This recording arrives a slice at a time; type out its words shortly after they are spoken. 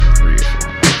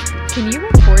Can you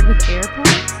record with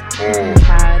AirPods? If you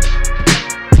had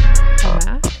a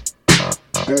Mac?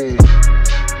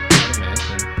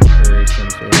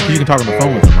 You can talk on the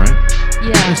phone with them, right?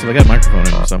 Yeah. So they got a microphone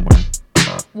in them somewhere.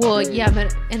 Well, yeah,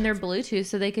 but and they're Bluetooth,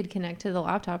 so they could connect to the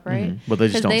laptop, right? But they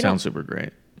just 'Cause don't sound super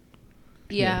great.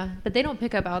 Yeah, but they don't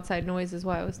pick up outside noise, is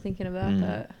why I was thinking about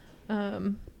that.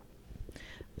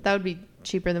 That would be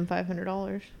cheaper than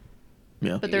 $500.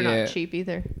 Yeah. But they're not cheap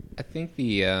either. I think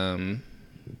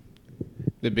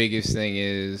the biggest thing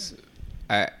is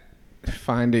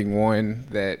finding one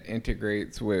that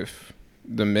integrates with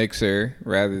the mixer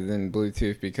rather than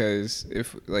Bluetooth, because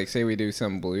if, like, say we do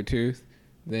some Bluetooth,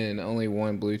 then only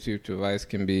one Bluetooth device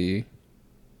can be.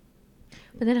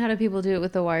 But then how do people do it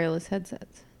with the wireless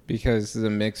headsets? Because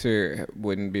the mixer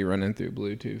wouldn't be running through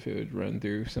Bluetooth. It would run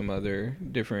through some other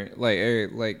different,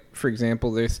 like for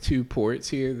example, there's 2 ports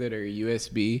here that are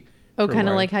USB. Oh, kind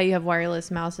of like how you have wireless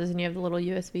mouses and you have the little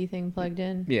USB thing plugged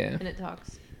in. Yeah. And it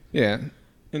talks. Yeah.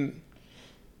 And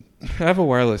I have a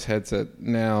wireless headset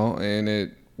now, and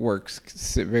it works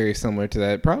very similar to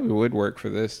that. It probably would work for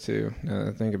this, too, now that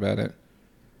I think about it.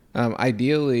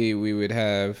 Ideally, we would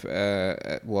have,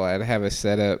 I'd have a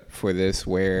setup for this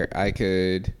where I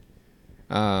could,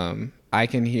 I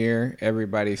can hear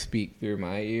everybody speak through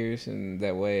my ears, and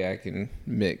that way I can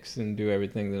mix and do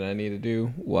everything that I need to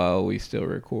do while we still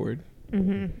record.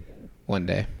 Mm-hmm. One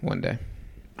day.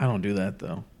 I don't do that,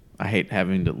 though. I hate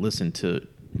having to listen to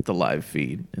the live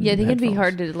feed. Yeah, I think it'd be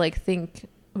hard to think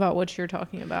about what you're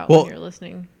talking about when you're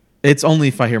listening. It's only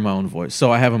if I hear my own voice. So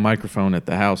I have a microphone at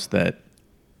the house that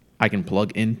I can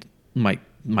plug in my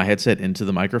headset into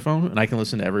the microphone, and I can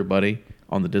listen to everybody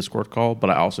on the Discord call, but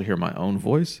I also hear my own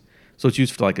voice. So it's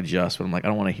used to adjust, but I'm like, I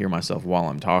don't want to hear myself while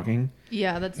I'm talking.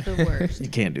 Yeah, that's the worst. You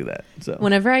can't do that. So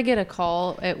whenever I get a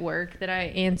call at work that I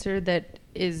answer that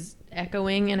is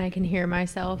echoing and I can hear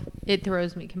myself, it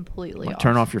throws me completely off.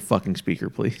 Turn off your fucking speaker,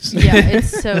 please. Yeah,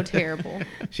 it's so terrible.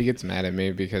 She gets mad at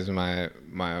me because my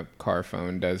car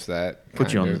phone does that.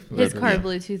 Put you on his car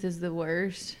Bluetooth is the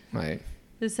worst. Like,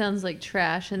 this sounds like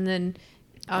trash, and then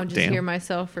I'll just hear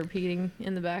myself repeating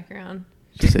in the background.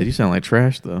 She said, "You sound like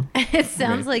trash, though." It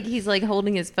sounds like he's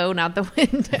holding his phone out the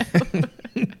window.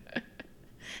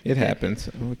 It happens.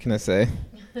 What can I say?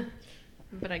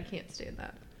 But I can't stand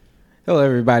that. Hello,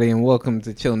 everybody, and welcome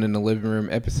to Chilling in the Living Room,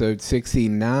 episode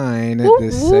 69, the woo.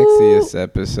 sexiest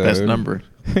episode. Best number.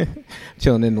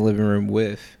 Chilling in the Living Room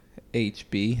with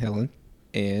HB, Helen,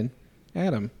 and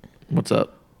Adam. What's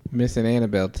up? Missing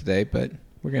Annabelle today, but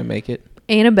we're going to make it.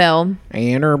 Annabelle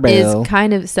is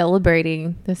kind of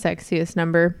celebrating the sexiest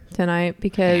number tonight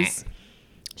because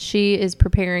she is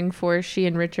preparing for she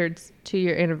and Richard's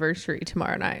 2-year anniversary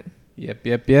tomorrow night. Yep.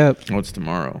 What's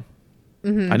tomorrow?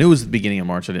 Mm-hmm. I knew it was the beginning of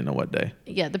March. I didn't know what day.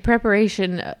 Yeah, the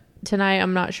preparation tonight,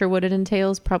 I'm not sure what it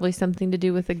entails. Probably something to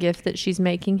do with a gift that she's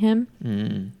making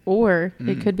him. Or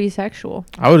it could be sexual.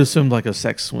 I would assume a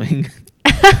sex swing.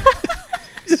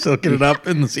 Just hooking it up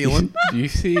in the ceiling. Do you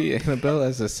see Annabelle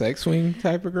as a sex swing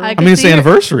type of girl? I mean, it's the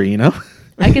anniversary,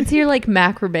 I could see her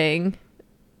macrameing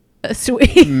a swing.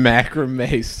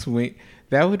 Macrame swing.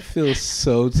 That would feel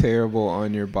so terrible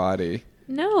on your body.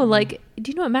 No,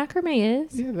 do you know what macrame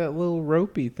is? Yeah, that little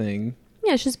ropey thing.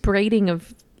 Yeah, it's just braiding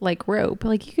of rope.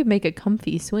 You could make a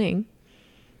comfy swing.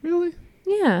 Really?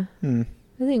 Yeah. I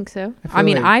think so. I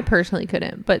mean, I personally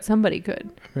couldn't, but somebody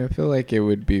could. I feel like it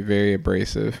would be very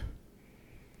abrasive.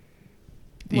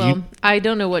 Well, I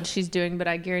don't know what she's doing, but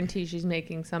I guarantee she's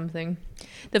making something.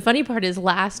 The funny part is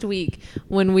last week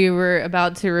when we were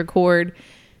about to record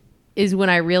is when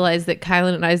I realized that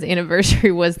Kylan and I's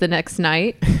anniversary was the next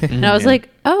night. And I was like,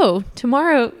 oh,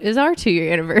 tomorrow is our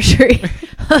 2-year anniversary.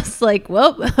 I was like,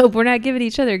 well, I hope we're not giving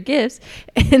each other gifts.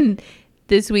 And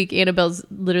this week, Annabelle's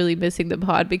literally missing the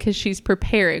pod because she's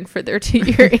preparing for their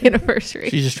 2-year anniversary.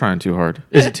 She's just trying too hard.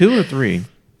 Is it 2 or 3?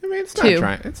 I mean, it's 2. not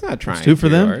trying. It's not trying. It's 2 for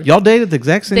them? Hard. Y'all dated at the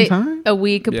exact same time?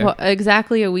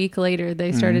 Exactly a week later,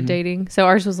 they started dating. So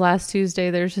ours was last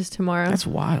Tuesday. Theirs is tomorrow. That's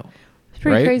wild. It's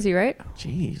pretty crazy, right?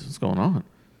 Jeez, what's going on?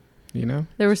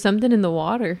 There was something in the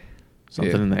water.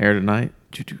 Something in the air tonight.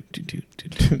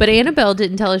 But Annabelle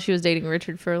didn't tell us she was dating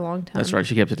Richard for a long time. That's right.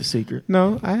 She kept it a secret.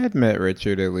 No, I had met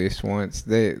Richard at least once.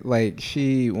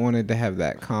 She wanted to have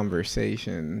that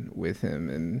conversation with him,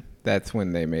 and that's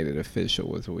when they made it official.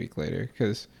 Was a week later.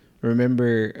 Because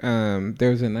remember, there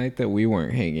was a night that we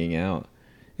weren't hanging out,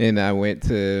 and I went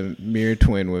to Mirror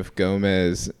Twin with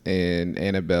Gomez and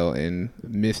Annabelle, and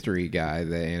mystery guy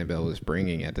that Annabelle was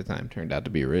bringing at the time turned out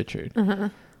to be Richard. Uh-huh.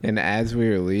 And as we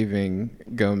were leaving,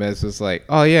 Gomez was like,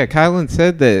 oh, yeah, Kylan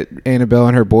said that Annabelle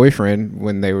and her boyfriend,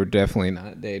 when they were definitely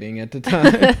not dating at the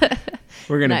time,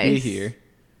 we're going to be here.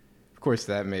 Of course,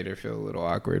 that made her feel a little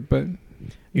awkward, but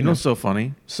You know what's so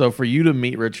funny? So for you to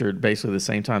meet Richard basically the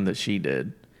same time that she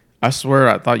did, I swear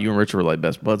I thought you and Richard were like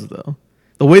best buds though.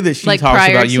 The way that she Like talks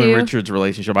prior about you and to? Richard's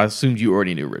relationship, I assumed you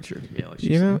already knew Richard. Yeah, like she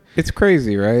you know, said. it's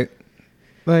crazy, right?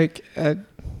 Like,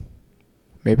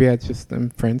 maybe I just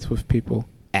am friends with people.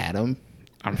 Adam,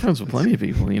 I'm friends with plenty of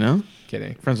people, you know?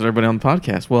 kidding. Friends with everybody on the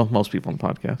podcast. Well, most people on the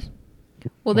podcast.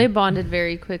 Well, they bonded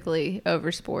very quickly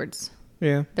over sports.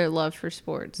 Yeah, Their love for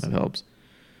sports. That helps.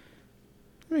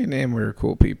 I mean, and we're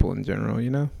cool people in general,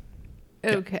 you know.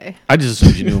 Okay. I just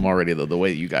assumed you knew him already, though, the way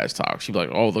that you guys talk. She'd be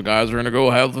like, oh, the guys are going to go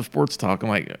have the sports talk. I'm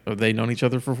like, have they known each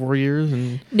other for 4 years?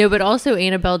 And No, but also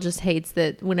Annabelle just hates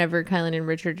that whenever Kylan and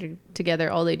Richard are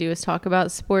together, all they do is talk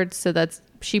about sports. So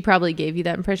she probably gave you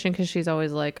that impression because she's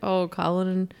always like, oh, Colin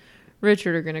and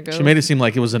Richard are going to go. she made it seem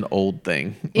like it was an old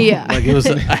thing. Yeah. Like it was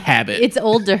a habit. It's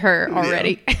old to her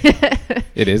already.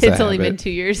 It is. It's a only been habit. 2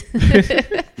 years.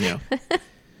 Yeah.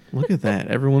 Look at that.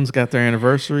 Everyone's got their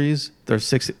anniversaries, their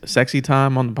sexy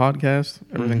time on the podcast.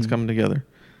 Everything's coming together.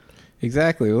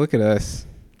 Exactly. Look at us.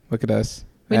 Look at us.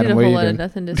 We Adam, did a what whole you lot of doing?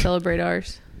 nothing to celebrate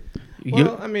ours.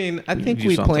 Well, I mean, I think do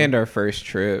we something. planned our first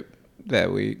trip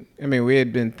we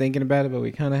had been thinking about it, but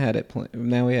we kind of had it planned.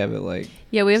 Now we have it like.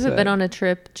 Yeah, we haven't So- been on a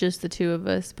trip, just the two of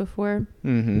us before.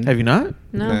 Mm-hmm. Have you not?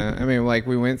 No. I mean, like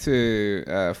we went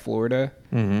to Florida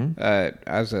Mm-hmm.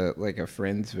 as a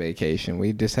friend's vacation.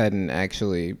 We just hadn't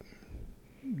actually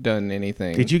done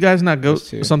anything. Did you guys not go Those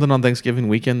two. something on Thanksgiving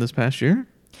weekend this past year?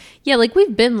 Yeah, like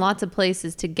we've been lots of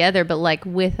places together, but like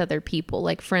with other people,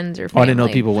 like friends or Oh, family. I didn't know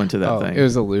people went to that Oh, thing. it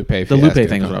was a Lupe. The fiasco. Lupe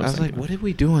thing is what I I was was like, thinking. what did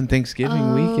we do on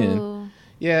Thanksgiving weekend? Oh,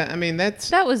 Yeah, I mean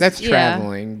that's yeah.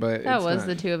 traveling, but That it's was not-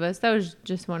 the two of us. That was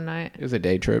just one night. It was a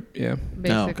day trip. Yeah.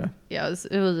 Basically. okay. Yeah,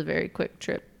 it was a very quick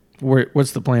trip.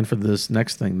 What's the plan for this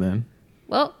next thing then?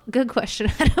 Well, good question,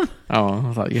 Adam. Oh,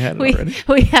 I thought you had it we already.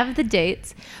 we have the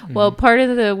dates. Well, part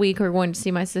of the week we're going to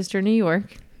see my sister in New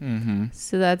York, Mm-hmm.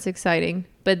 so that's exciting.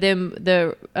 But then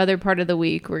the other part of the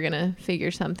week we're gonna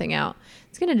figure something out.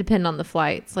 It's gonna depend on the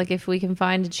flights. Like if we can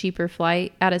find a cheaper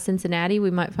flight out of Cincinnati, we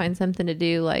might find something to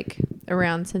do like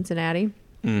around Cincinnati,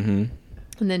 Mm-hmm.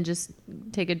 and then just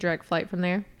take a direct flight from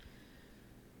there.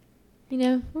 You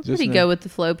know, we're Just pretty know- go with the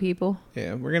flow, people.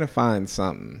 Yeah, we're gonna find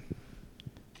something.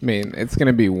 I mean, it's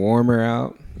gonna be warmer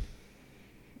out.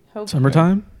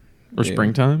 Summertime or Yeah.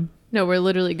 springtime? No, we're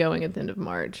literally going at the end of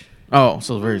March. Oh,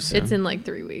 so very soon. It's in like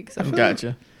 3 weeks. I feel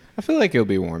Gotcha. I feel like it'll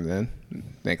be warm then.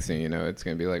 Next thing you know, it's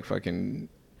gonna be like fucking.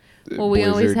 Well, we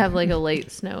always blizzard. have like a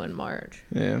late snow in March.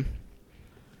 Yeah.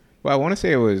 Well, I want to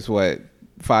say it was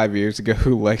 5 years ago.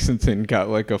 Lexington got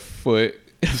like a foot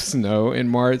of snow in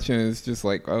March, and it's just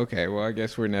like, okay, well, I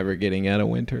guess we're never getting out of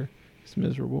winter. It's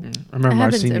miserable. I remember It my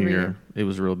happens senior every year. year. It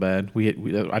was real bad. I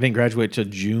didn't graduate till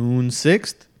June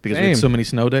 6th because we Same. had so many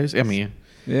snow days. I mean,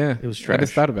 Yeah, It was I trash.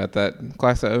 just thought about that.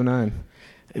 Class of 09.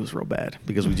 it was real bad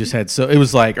because we just had it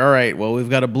was like, all right, well, we've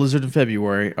got a blizzard in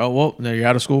February. Oh, well, now you're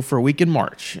out of school for a week in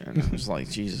March. And I was like,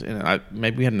 Jesus. And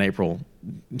maybe we had an April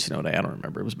snow day. I don't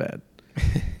remember. It was bad.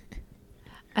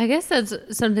 I guess that's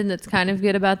something that's kind of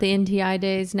good about the NTI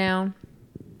days now.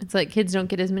 It's like kids don't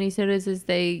get as many snow days as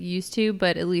they used to,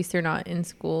 but at least they're not in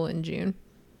school in June.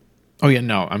 Oh, yeah,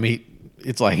 no. I mean,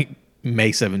 it's like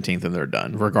May 17th and they're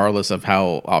done, regardless of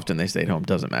how often they stayed home.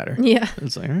 Doesn't matter. Yeah.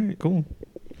 It's like, all right, cool.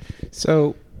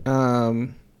 So,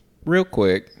 real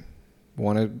quick,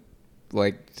 want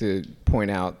to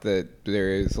point out that there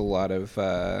is a lot of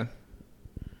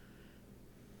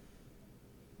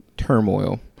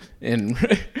turmoil in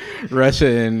Russia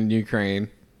and Ukraine.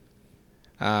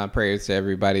 Prayers to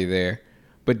everybody there.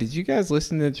 But did you guys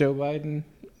listen to Joe Biden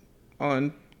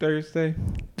on Thursday?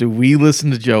 Do we listen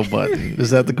to Joe Budden?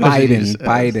 Is that the question? you just asked?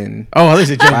 Biden. Oh, I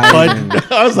said Joe Biden.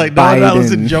 Budden. I was like, no, I'm not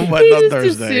listening to Joe Budden He on just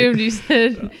Thursday. assumed you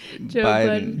said Joe Biden.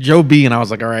 Budden. Joe B, and I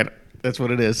was like, all right, that's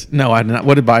what it is. No, I did not.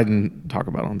 What did Biden talk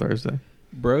about on Thursday?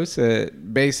 Bro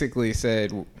basically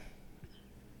said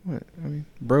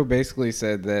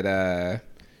that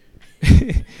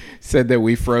said that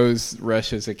we froze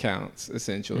Russia's accounts,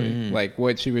 essentially. Like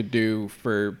what you would do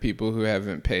for people who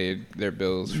haven't paid their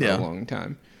bills for Yeah. a long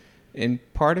time. And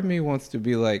part of me wants to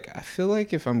be like, I feel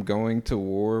like if I'm going to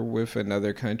war with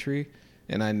another country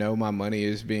and I know my money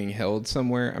is being held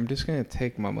somewhere, I'm just going to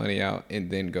take my money out and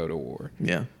then go to war.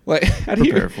 Yeah. Like, how do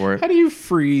Prepare for it. How do you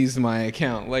freeze my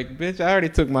account? Like, bitch, I already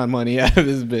took my money out of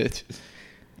this bitch.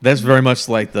 That's very much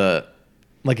like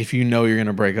if you know you're going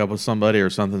to break up with somebody or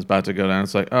something's about to go down,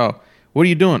 it's like, oh, what are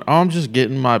you doing? Oh, I'm just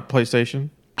getting my PlayStation.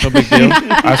 No big deal.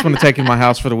 I just want to take it in my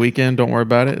house for the weekend. Don't worry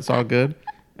about it. It's all good.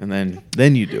 And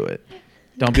then you do it.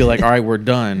 Don't be like, all right, we're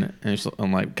done. And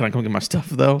I'm like, can I come get my stuff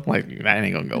though? Like, that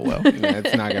ain't gonna go well. Yeah,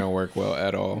 it's not gonna work well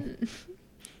at all.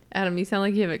 Adam, you sound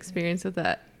like you have experience with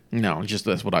that. No, just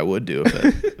that's what I would do if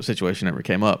that situation ever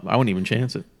came up. I wouldn't even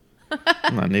chance it.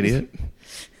 I'm not an idiot.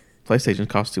 PlayStation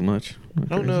costs too much. I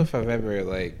don't know if I've ever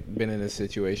like been in a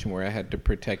situation where I had to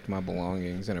protect my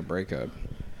belongings in a breakup.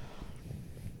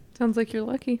 Sounds like you're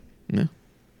lucky. Yeah.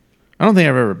 I don't think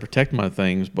I've ever protected my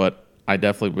things, but I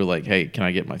definitely be like, hey, can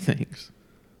I get my things?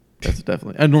 That's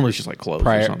definitely. And normally it's just like clothes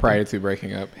or something. Prior to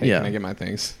breaking up. Hey, Yeah. can I get my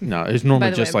things? No, it's normally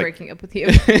By the just way, I'm like breaking up with you.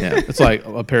 yeah, it's like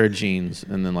a pair of jeans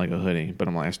and then like a hoodie. But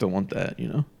I'm like, I still want that,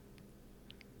 you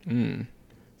know.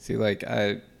 See, like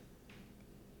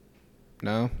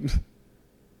no,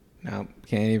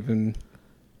 can't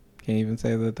even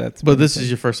say that. That's. But this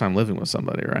is your first time living with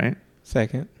somebody, right?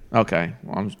 Second. Okay.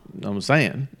 Well, I'm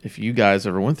saying if you guys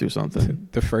ever went through something,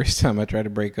 The first time I tried to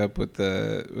break up with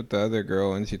the other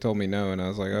girl, and she told me no, and I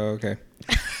was like, oh, okay.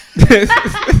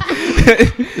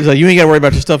 it's like you ain't got to worry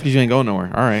about your stuff because you ain't going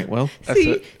nowhere. All right. Well, So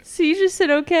you just said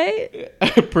okay,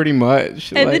 Pretty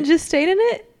much. and then just stayed in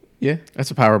it. Yeah. that's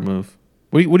a power move.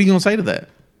 What are you gonna say to that?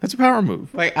 That's a power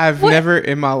move. Like I've What? never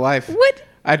in my life. What?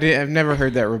 I've never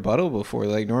heard that rebuttal before.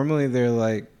 Like normally they're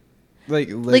like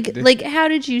How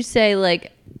did you say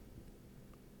like?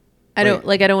 I don't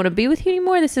want to be with you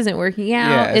anymore. This isn't working out.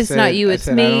 Yeah, It's not you. It's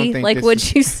I don't me. think Like this what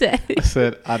is- you said. I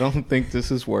said I don't think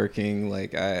this is working.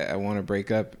 Like I want to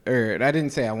break up, or I didn't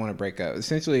say I want to break up.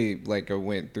 Essentially, like I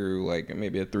went through like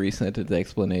maybe a 3-sentence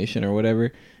explanation or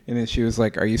whatever, and then she was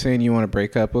like, "Are you saying you want to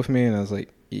break up with me?" And I was like,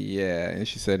 "Yeah," and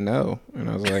she said no, and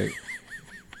I was like,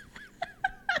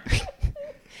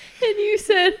 And you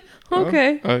said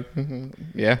okay.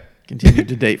 Yeah. Continued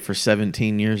to date for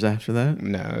 17 years after that.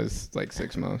 No, it's like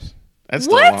 6 months. That's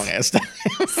still What? a long ass time.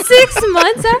 6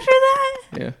 months after that?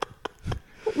 Yeah.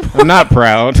 I'm not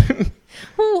proud.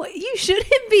 Well, you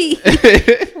shouldn't be.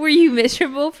 Were you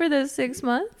miserable for those 6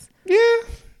 months? Yeah.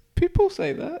 People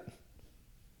say that.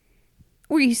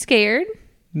 Were you scared?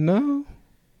 No.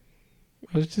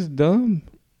 I was just dumb.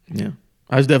 Yeah.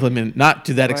 I was definitely not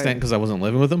to that Right. extent because I wasn't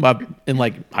living with them, but in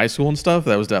like high school and stuff,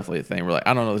 that was definitely a thing. We're like,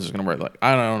 I don't know if this is going to work. Like,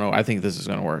 I don't know. I think this is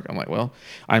going to work. I'm like, well,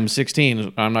 I'm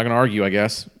 16. I'm not going to argue, I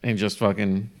guess. And just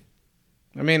fucking.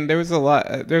 I mean, there's a lot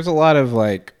of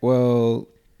like, well,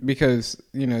 because,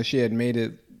 you know, she had made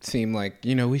it seem like,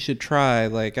 you know, we should try.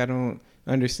 Like, I don't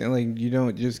understand. Like, you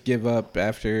don't just give up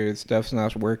after stuff's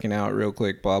not working out real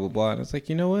quick, blah, blah, blah. And it's like,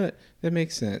 you know what? That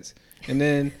makes sense. And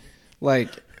then, like,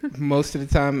 most of the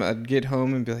time I'd get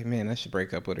home and be like, man, I should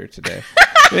break up with her today.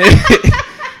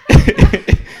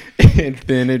 And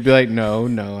then it'd be like, no,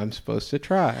 I'm supposed to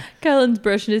try. Kylan's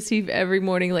brushing his teeth every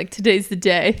morning like today's the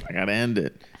day. I got to end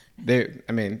it.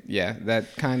 That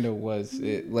kind of was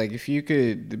it. Like, if you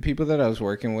could, the people that I was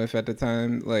working with at the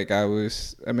time, like I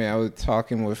was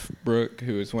talking with Brooke,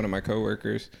 who was one of my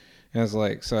coworkers, and I was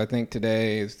like, so I think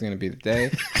today is going to be the day.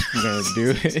 I'm going to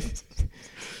do it.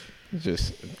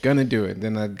 Just gonna do it.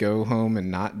 Then I'd go home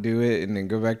and not do it, and then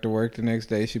go back to work the next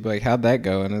day. She'd be like, how'd that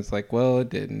go? And it's like, well, it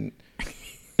didn't.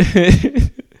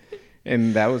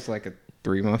 And that was like a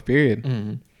 3-month period.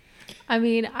 Mm-hmm. I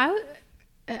mean,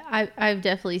 I've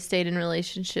definitely stayed in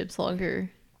relationships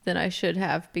longer than I should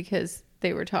have because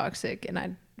they were toxic, and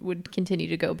I would continue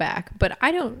to go back. But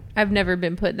I've never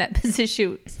been put in that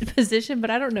position, but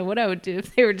I don't know what I would do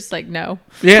if they were just like, no.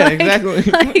 Yeah, Like- exactly.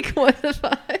 Like, what the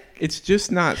fuck? It's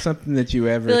just not something that you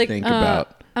ever They're like, think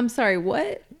about. I'm sorry,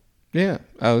 what? Yeah,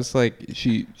 I was like,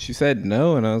 she said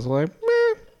no, and I was like,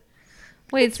 meh.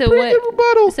 Wait, so Pretty good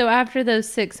rebuttal. So after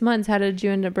those 6 months, how did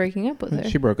you end up breaking up with her?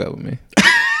 She broke up with me.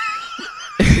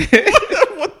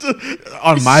 What the?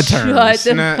 On my terms. Shut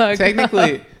the Nah, fuck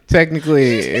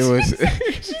technically, it was. She said,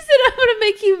 I'm going to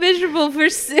make you miserable for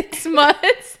 6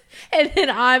 months, and then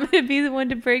I'm going to be the one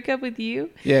to break up with you.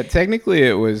 Yeah, technically,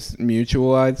 it was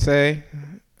mutual, I'd say.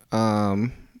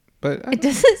 But I It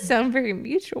doesn't sound very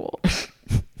mutual.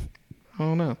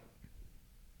 don't know.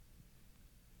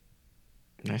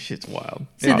 That shit's wild.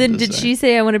 So I'll then just did say. she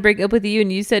say, I want to break up with you,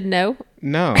 and you said no?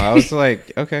 No, I was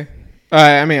like, okay.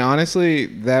 I mean, honestly,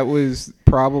 that was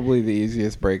probably the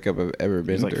easiest breakup I've ever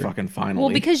been He's like through. fucking finally.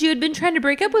 Well, because you had been trying to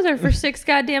break up with her for 6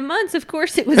 goddamn months. Of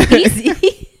course it was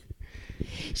easy.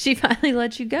 She finally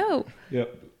let you go.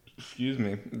 Yep. Excuse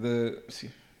me.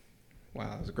 Wow,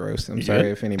 that was gross. I'm You sorry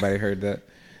good? if anybody heard that.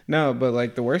 No, but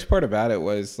like the worst part about it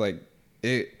was like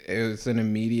it was an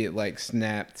immediate like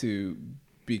snap to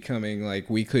becoming like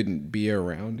we couldn't be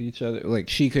around each other. Like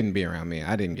she couldn't be around me.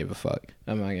 I didn't give a fuck.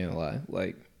 I'm not gonna lie.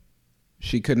 Like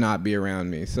she could not be around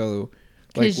me. So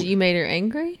like Because you made her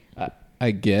angry? I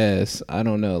guess I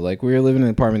don't know. Like we were living in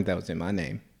an apartment that was in my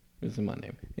name. This is my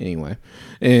name. Anyway.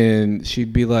 And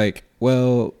she'd be like,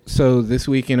 well, so this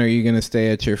weekend are you going to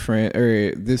stay at your friend,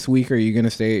 or this week are you going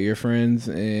to stay at your friend's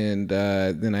and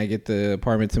then I get the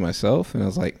apartment to myself? And I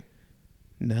was like,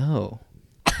 no.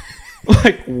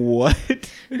 Like,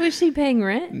 what? Was she paying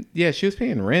rent? Yeah, she was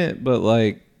paying rent, but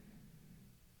like,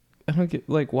 I don't get,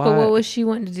 like, why? But what was she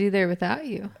wanting to do there without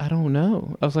you? I don't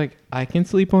know. I was like, I can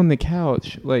sleep on the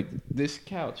couch. Like, this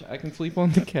couch, I can sleep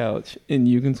on the couch and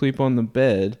you can sleep on the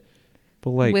bed.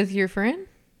 But like, with your friend?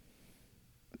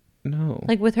 no.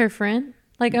 Like with her friend?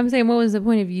 Like I'm saying, what was the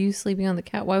point of you sleeping on the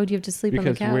couch? Why would you have to sleep on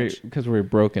the couch? Because we're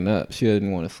broken up. She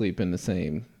didn't want to sleep in the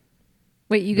same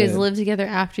Wait, you guys bed. lived together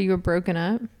after you were broken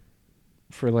up?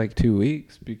 for like 2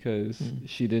 weeks because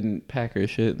she didn't pack her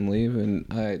shit and leave, and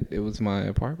it was my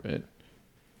apartment.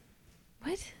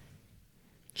 What?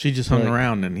 She just hung Like-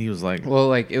 around, and he was like, Well,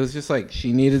 like, it was just like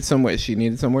she needed somewhere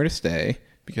to stay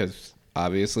because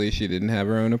obviously she didn't have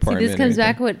her own See, apartment. this or comes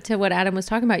anything. back to what Adam was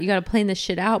talking about. You got to plan this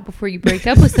shit out before you break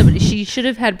up with somebody. She should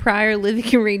have had prior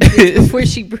living arrangements before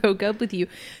she broke up with you,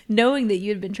 knowing that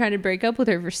you had been trying to break up with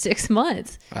her for 6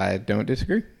 months. I don't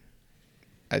disagree.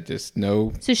 I just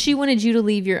know. So she wanted you to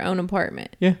leave your own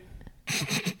apartment. Yeah.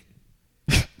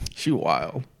 she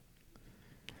wild.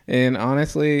 And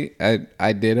honestly,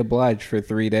 I did oblige for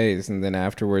 3 days, and then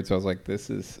afterwards I was like, "This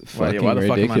is Well, yeah, fucking why the fuck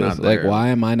am I ridiculous. not Like, there? why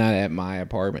am I not at my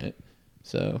apartment?"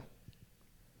 So,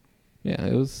 yeah,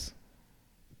 it was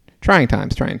trying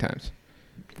times,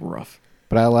 Rough.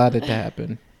 but I allowed it to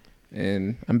happen,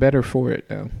 and I'm better for it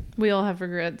now. We all have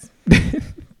regrets.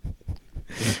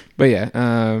 But yeah,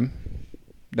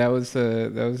 that was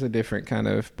a different kind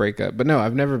of breakup. But no,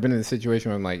 I've never been in a situation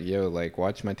where I'm like, "Yo, like,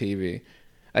 watch my TV."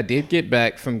 I did get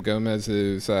back from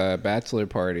Gomez's bachelor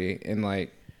party, and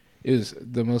like, it was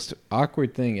the most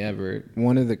awkward thing ever.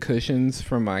 One of the cushions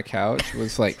from my couch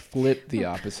was like flipped the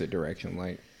opposite direction.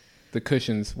 Like, the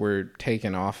cushions were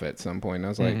taken off at some point. I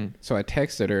was like, so I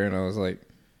texted her and I was like,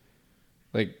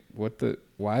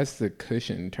 why is the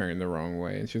cushion turned the wrong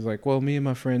way? And she was like, well, me and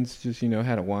my friends just,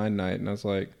 had a wine night. And I was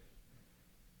like,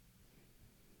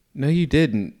 no, you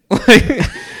didn't.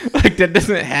 like that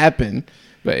doesn't happen.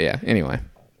 But yeah, anyway.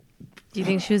 Do you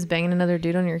think she was banging another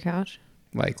dude on your couch?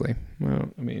 Likely. Well,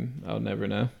 I mean, I'll never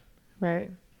know. Right.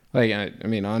 Like, I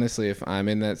mean, honestly, if I'm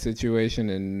in that situation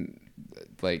and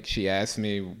like she asked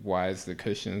me why is the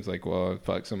cushions, like, well, I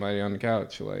fucked somebody on the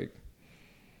couch. Like,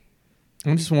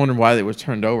 I'm just wondering why it was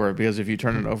turned over, because if you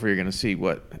turn it over, you're going to see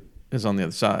what is on the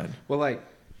other side. well, like,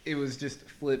 it was just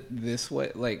flipped this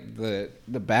way, like the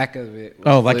back of it. Was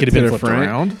Oh, like it had flipped to been the flipped front.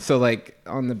 around? So like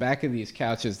on the back of these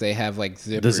couches, they have like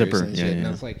zippers The zipper, and yeah, shit. And yeah.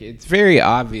 I was like, it's very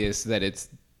obvious that it's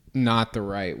not the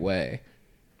right way.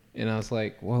 And I was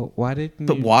like, well, why didn't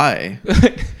But you? why?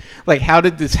 Like, how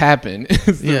did this happen?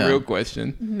 Is the Yeah. real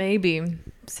question. Maybe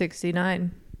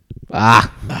 69.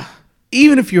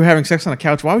 Even if you're having sex on a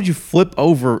couch, why would you flip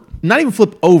over? Not even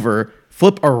flip over,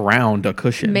 flip around a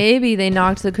cushion. Maybe they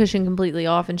knocked the cushion completely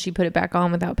off and she put it back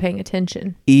on without paying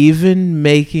attention. Even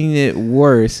making it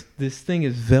worse, this thing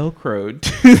is velcroed.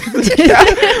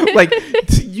 Like,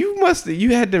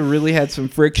 you had to really had some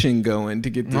friction going to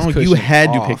get this No, cushion you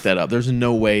had to off. pick that up. There's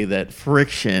no way that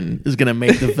friction is going to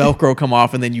make the Velcro come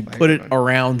off and then you put it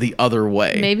around the other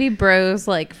way. Maybe bro's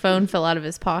like phone fell out of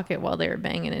his pocket while they were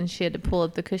banging and she had to pull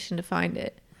up the cushion to find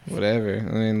it. Whatever.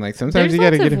 I mean, like, sometimes There's you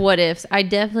gotta lots get of it. what ifs. I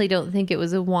definitely don't think it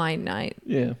was a wine night.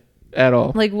 Yeah, at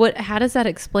all. Like what? How does that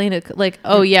explain it? Like,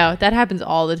 oh yeah, that happens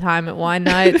all the time at wine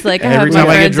nights. Like I Every have time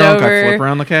my I get friends drunk, over. I flip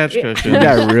around the couch cushion. You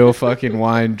got real fucking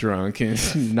wine drunk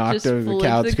and knocked Just over the flip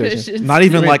couch the cushion. cushions. Not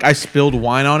even like I spilled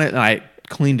wine on it and I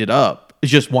cleaned it up.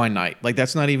 It's just wine night. Like,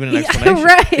 that's not even an Yeah, explanation.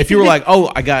 right. If you were like,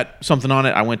 oh, I got something on it,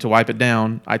 I went to wipe it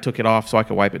down, I took it off so I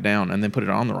could wipe it down and then put it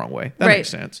on the wrong way. That Right. makes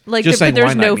sense. Like, Just but saying there's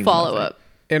wine night no means follow nothing. up.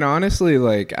 And honestly,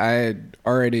 like, I had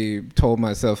already told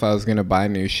myself I was gonna buy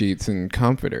new sheets and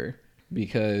comforter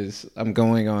because I'm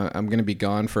gonna be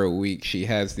gone for a week. She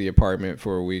has the apartment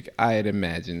for a week. I had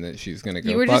imagined that she's gonna go.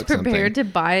 You were just fuck prepared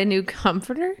something. to buy a new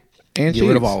comforter. And Get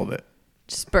rid of sheets. all of it.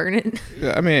 Just burn it.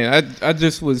 I mean, I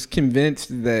just was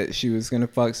convinced that she was gonna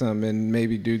fuck something, and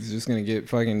maybe dude's just gonna get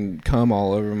fucking cum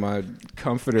all over my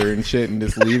comforter and shit, and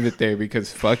just leave it there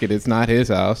because fuck it, it's not his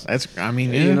house. I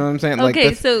mean, yeah. You know what I'm saying? Like, Okay,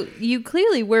 that's- so you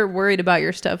clearly were worried about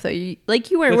your stuff, though. You weren't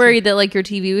That's- worried that like your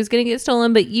TV was going to get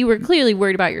stolen, but you were clearly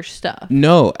worried about your stuff.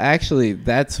 No, actually,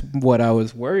 that's what I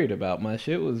was worried about. My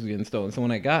shit was getting stolen. So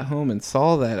when I got home and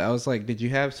saw that, I was like, "Did you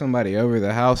have somebody over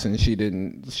the house?" And she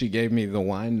didn't. She gave me the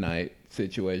wine night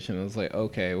situation. I was like,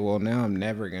 okay, well, now I'm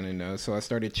never going to know. So I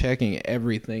started checking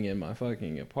everything in my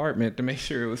fucking apartment to make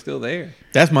sure it was still there.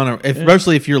 That's my number.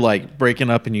 Especially if you're like breaking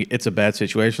up and it's a bad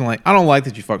situation. Like, I don't like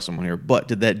that you fucked someone here, but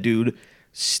did that dude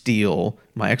steal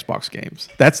my Xbox games?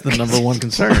 That's the number one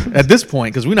concern at this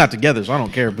point, because we're not together, so I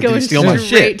don't care. But did he steal my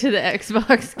straight shit? to the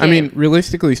Xbox game. I mean,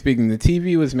 realistically speaking, the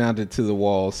TV was mounted to the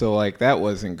wall, so like that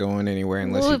wasn't going anywhere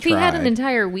unless well, you if tried. he had an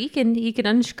entire weekend, he could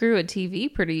unscrew a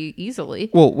TV pretty easily.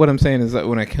 Well, what I'm saying is that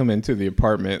when I come into the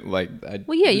apartment, like,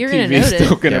 Well, yeah, the you're gonna TV's notice.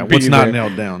 still gonna Yeah, be what's not there.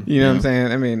 nailed down. You know what I'm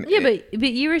saying? I mean, Yeah, but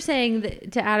you were saying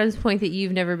that, to Adam's point, that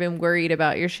you've never been worried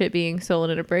about your shit being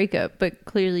stolen in a breakup, but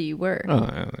clearly you were.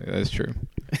 oh, that's true.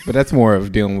 But that's more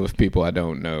of dealing with people I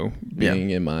don't know being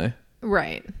in my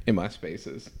Right.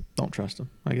 spaces. Don't trust him.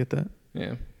 I get that.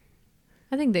 Yeah.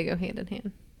 I think they go hand in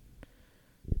hand.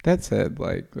 That said,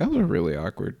 like, that was really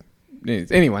awkward.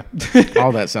 Anyway.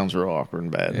 All that sounds real awkward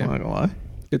and bad. Yeah. I'm not gonna lie.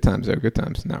 Good times, though. Good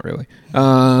times. Not really.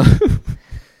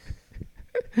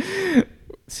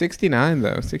 69,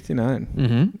 though. 69.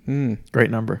 Mm-hmm. Great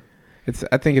number.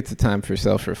 I think it's a time for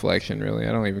self-reflection, really.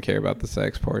 I don't even care about the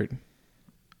sex part.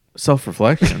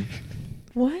 Self-reflection.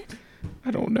 What?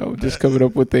 I don't know. Just coming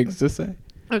up with things to say.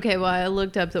 Okay, well, I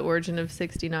looked up the origin of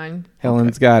 69.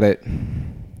 Helen's got it.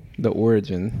 The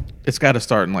origin. It's got to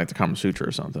start in like the Kama Sutra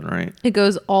or something, right? It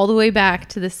goes all the way back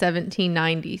to the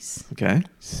 1790s. Okay.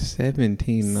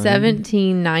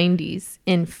 1790s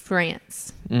in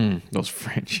France. Those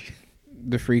French.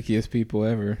 The freakiest people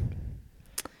ever.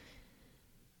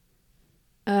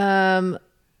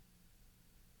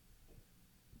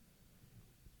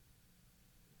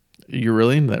 You're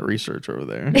really into that research over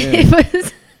there. It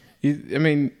was.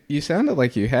 You sounded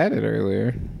like you had it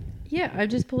earlier. Yeah, I'm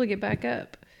just pulling it back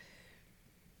up.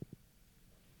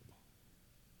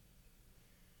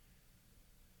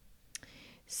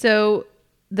 So,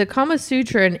 the Kama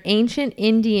Sutra, an ancient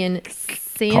Indian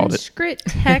Sanskrit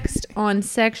text on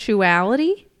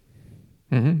sexuality.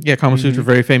 Mm-hmm. Yeah, Kama Sutra,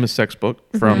 very famous sex book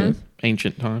from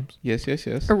ancient times. Yes.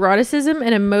 Eroticism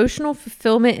and emotional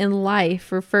fulfillment in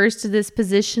life refers to this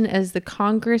position as the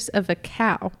congress of a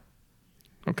cow.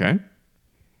 Okay.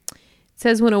 It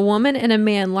says when a woman and a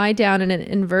man lie down in an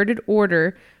inverted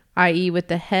order, i.e. with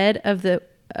the head of the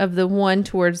one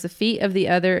towards the feet of the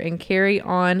other, and carry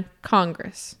on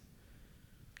congress.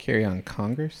 Carry on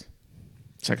Congress?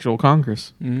 Sexual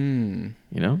Congress. Mm.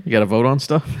 You know, you got to vote on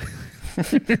stuff.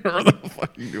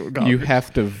 You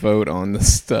have to vote on the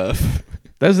stuff.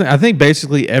 I think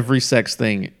basically every sex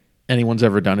thing anyone's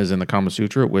ever done is in the Kama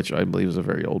Sutra, which I believe is a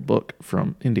very old book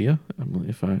from India. I believe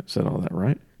if I said all that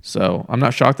right. So I'm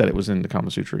not shocked that it was in the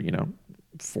Kama Sutra,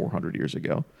 400 years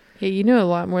ago. Yeah, you know a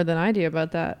lot more than I do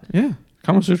about that. Yeah.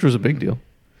 Kama Sutra is a big deal.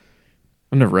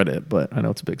 I've never read it, but I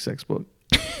know it's a big sex book.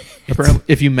 Apparently,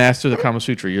 if you master the Kama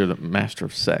Sutra, you're the master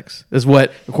of sex. That's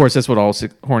what all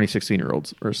horny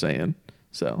 16-year-olds are saying.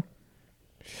 So,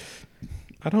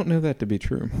 I don't know that to be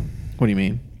true. what do you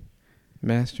mean?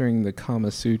 Mastering the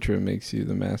Kama Sutra makes you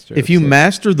the master. If you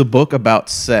master the book about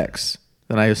sex,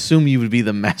 then I assume you would be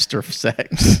the master of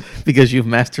sex because you've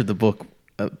mastered the book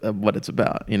of what it's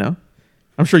about.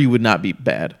 I'm sure you would not be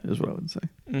bad, is what I would say.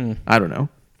 I don't know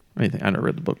anything. I never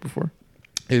read the book before.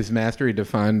 Is mastery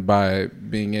defined by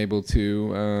being able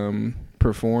to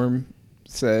perform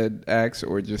said acts,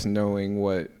 or just knowing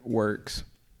what works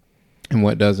and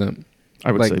what doesn't?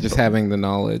 I would say just both. having the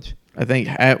knowledge. I think,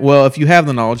 if you have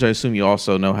the knowledge, I assume you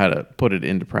also know how to put it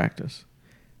into practice.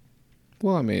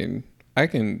 Well, I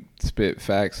can spit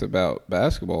facts about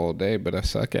basketball all day, but I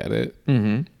suck at it.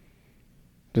 Mm-hmm.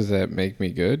 Does that make me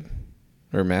good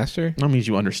or master? That means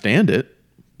you understand it,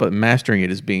 but mastering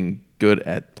it is being good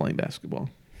at playing basketball.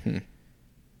 The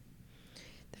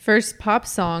first pop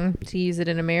song to use it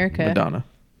in America, Madonna.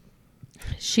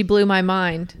 She Blew My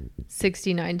Mind,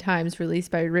 69 times,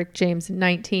 released by Rick James in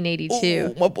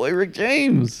 1982. Oh, my boy Rick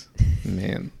James.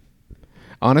 Man.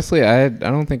 Honestly, I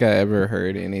don't think I ever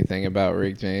heard anything about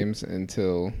Rick James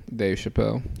until Dave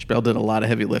Chappelle. Chappelle did a lot of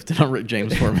heavy lifting on Rick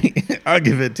James for me. I'll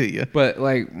give it to you. But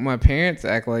like my parents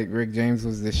act like Rick James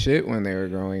was the shit when they were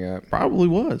growing up. Probably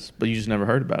was, but you just never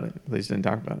heard about it. They just didn't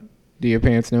talk about it. Do your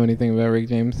parents know anything about Rick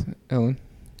James, Ellen?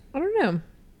 I don't know.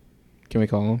 Can we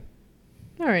call him?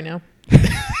 All right now.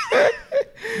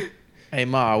 Hey,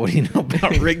 Ma, what do you know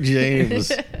about Rick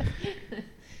James?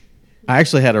 I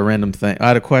actually had a random thing. I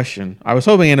had a question. I was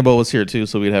hoping Annabelle was here too,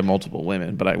 so we'd have multiple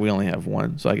women, but we only have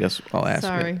one, so I guess I'll ask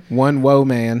Sorry. it. One woe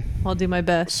man. I'll do my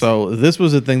best. So this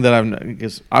was a thing that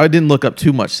I didn't look up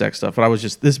too much sex stuff, but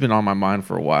this has been on my mind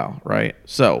for a while, right?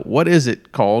 So what is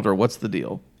it called, or what's the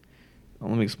deal?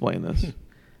 Let me explain this.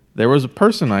 There was a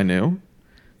person I knew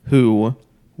who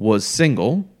was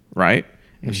single right?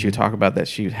 And she would talk about that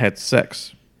she had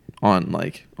sex on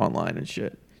like online and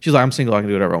shit. She's like, I'm single, I can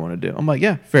do whatever I want to do. I'm like,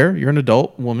 yeah, fair. You're an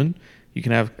adult woman. You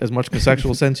can have as much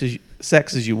consensual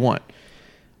sex as you want.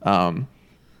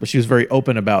 But she was very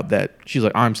open about that. She's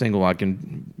like, I'm single, I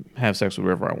can have sex with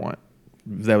whoever I want.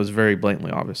 That was very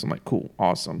blatantly obvious. I'm like, cool,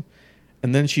 awesome.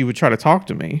 And then she would try to talk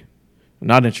to me. I'm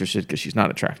not interested because she's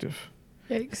not attractive.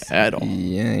 Yikes. At all.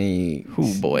 Yikes.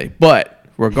 Oh boy. But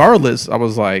regardless, I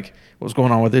was like, what's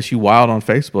going on with this? You wild on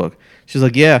Facebook. She's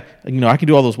like, yeah, I can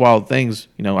do all those wild things.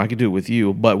 I could do it with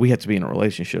you, but we have to be in a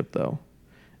relationship though.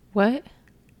 What?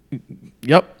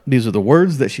 Yep. These are the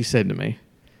words that she said to me.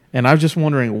 And I was just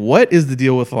wondering, what is the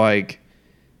deal with like,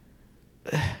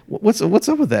 what's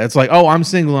up with that? It's like, oh, I'm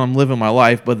single and I'm living my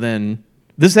life. But then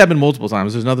this happened multiple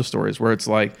times. There's other stories where it's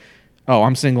like, oh,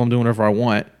 I'm single, I'm doing whatever I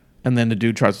want. And then the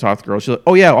dude tries to talk to the girl. She's like,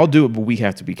 oh, yeah, I'll do it, but we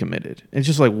have to be committed. It's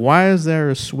just like, why is there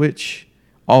a switch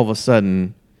all of a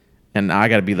sudden and I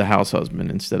got to be the house husband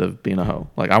instead of being a hoe?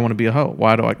 Like, I want to be a hoe.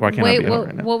 Why can't I be a hoe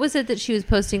right now? What was it that she was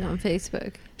posting on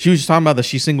Facebook? She was just talking about that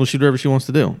she's single, she do whatever she wants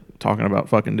to do. Talking about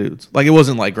fucking dudes. Like, it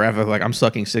wasn't like graphic, like I'm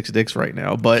sucking 6 dicks right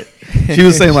now. But she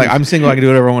was saying, like, I'm single, I can do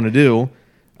whatever I want to do.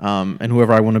 And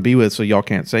whoever I want to be with, so y'all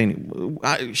can't say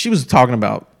anything. She was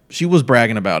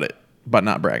bragging about it, but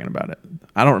not bragging about it.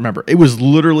 I don't remember. It was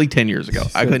literally 10 years ago.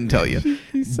 I couldn't tell you.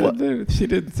 He said that she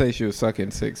didn't say she was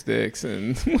sucking 6 dicks.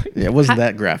 And yeah, it wasn't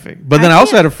that graphic. But then I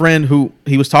also had a friend who,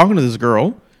 he was talking to this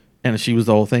girl, and she was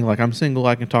the whole thing, like, I'm single,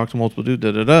 I can talk to multiple dudes,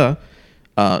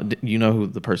 you know who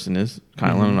the person is,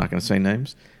 Kylan. I'm not going to say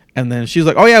names. And then she's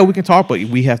like, oh, yeah, we can talk, but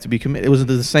we have to be committed. It was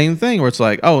the same thing where it's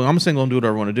like, oh, I'm single and do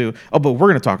whatever I want to do. Oh, but we're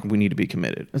going to talk and we need to be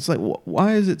committed. It's like,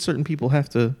 why is it certain people have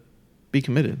to be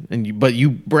committed? But you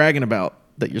bragging about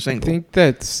that you're single. I think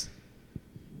that's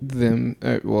them.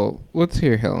 Well, let's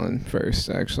hear Helen first,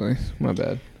 actually. My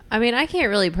bad. I mean, I can't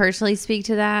really personally speak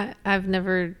to that. I've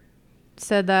never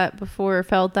said that before or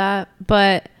felt that.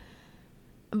 But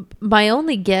my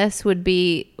only guess would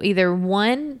be either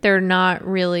one, they're not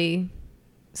really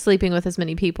sleeping with as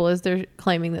many people as they're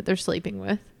claiming that they're sleeping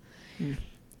with.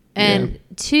 And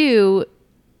two,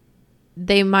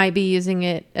 they might be using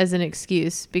it as an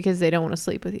excuse because they don't want to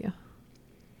sleep with you.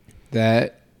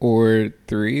 That, or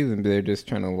 3, then they're just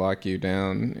trying to lock you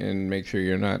down and make sure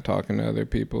you're not talking to other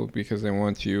people because they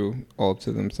want you all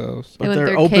to themselves. They want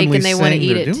their cake and they want to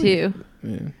eat it too.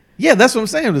 Yeah, that's what I'm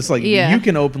saying. It's like, you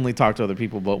can openly talk to other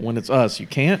people, but when it's us, you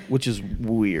can't, which is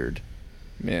weird.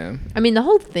 Yeah. I mean, the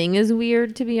whole thing is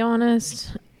weird, to be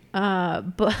honest.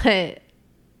 But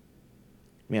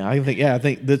yeah, I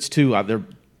think that's two. I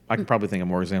can probably think of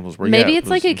more examples where maybe it's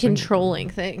like a controlling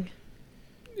thing.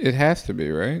 It has to be,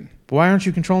 right? But why aren't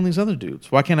you controlling these other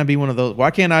dudes? Why can't I be one of those?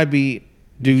 Why can't I be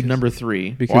dude number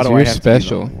 3? Because you're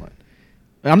special.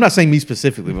 I'm not saying me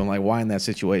specifically, but I'm like, why in that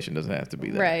situation does it have to be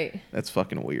that? Right. That's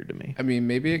fucking weird to me. I mean,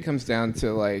 maybe it comes down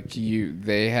to like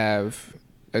they have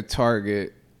a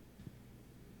target,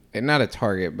 and not a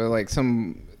target, but like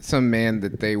some man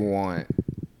that they want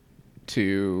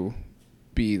to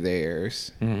be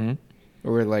theirs,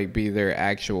 or like be their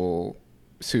actual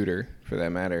suitor for that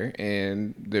matter.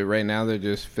 And right now they're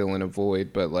just filling a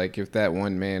void. But like if that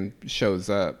one man shows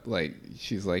up, like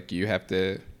she's like, you have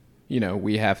to,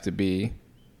 we have to be.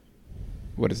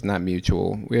 What is not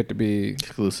mutual? We have to be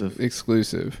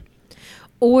exclusive.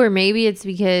 Or maybe it's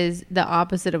because the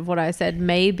opposite of what I said.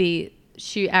 Maybe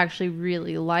she actually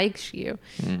really likes you,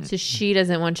 so she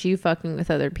doesn't want you fucking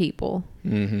with other people.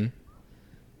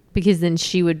 Because then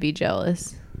she would be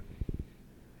jealous.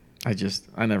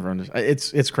 I never understand.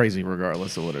 It's crazy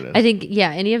regardless of what it is. I think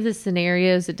any of the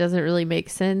scenarios, it doesn't really make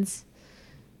sense.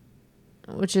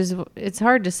 Which is, it's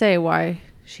hard to say why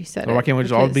she said it. Why can't we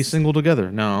just all be single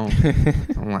together? No.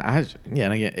 I'm like,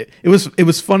 it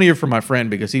was funnier for my friend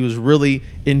because he was really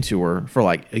into her for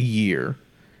like a year,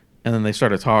 and then they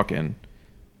started talking,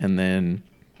 and then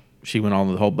she went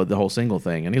on the whole single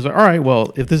thing, and he's like, all right,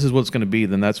 well, if this is what it's going to be,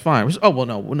 then that's fine. We're like,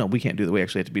 no, we can't do that. We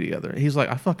actually have to be together. He's like,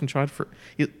 I fucking tried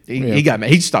he got mad.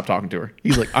 He stopped talking to her.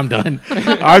 He's like, I'm done.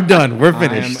 I'm done. We're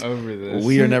finished. I'm over this.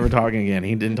 We are never talking again.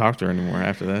 He didn't talk to her anymore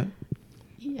after that.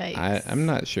 Yikes. I'm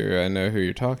not sure I know who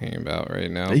you're talking about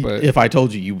right now, but if I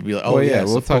told you, you would be like, oh, yes,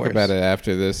 we'll talk about it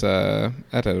after this,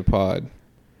 after the pod.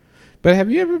 But have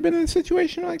you ever been in a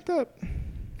situation like that?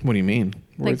 What do you mean?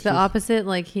 Like the opposite,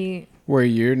 where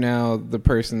you're now the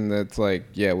person that's like,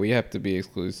 we have to be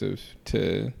exclusive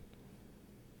to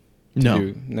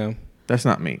no, that's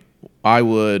not me. I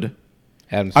wouldn't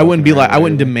be like, I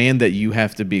wouldn't demand that you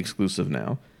have to be exclusive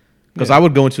now, because I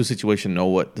would go into a situation, know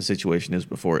what the situation is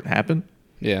before it happened.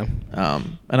 Yeah.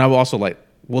 And I will also like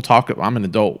we'll talk. I'm an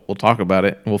adult. We'll talk about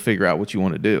it, and we'll figure out what you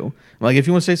want to do. Like, if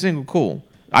you want to stay single, cool.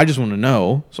 I just want to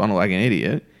know, so I don't look like an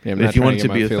idiot. Yeah, I'm But not if you trying want to it get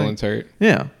to be my a thing, feelings hurt.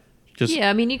 yeah, just Yeah,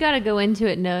 I mean, you got to go into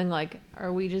it knowing, like,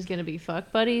 are we just going to be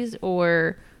fuck buddies,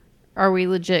 or are we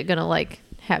legit going to, like,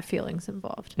 have feelings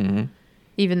involved? Mhm.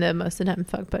 Even though most of the time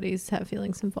fuck buddies have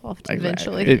feelings involved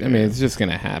Exactly. eventually. I mean, it's just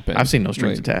gonna happen. I've seen No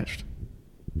Strings Like, Attached.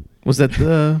 Was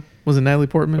that was it Natalie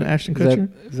Portman, Ashton Kutcher?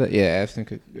 Is that yeah, Ashton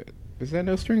Kutcher. Is that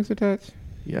No Strings Attached?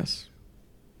 Yes.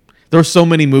 There were so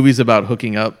many movies about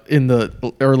hooking up in the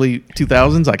early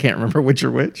 2000s. I can't remember which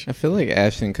are which. I feel like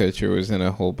Ashton Kutcher was in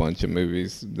a whole bunch of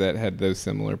movies that had those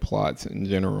similar plots in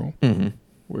general, Mm-hmm.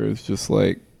 where it's just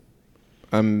like,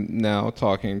 I'm now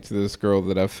talking to this girl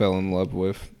that I fell in love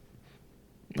with.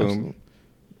 Boom.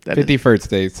 50 First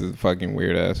Dates is a fucking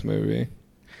weird ass movie.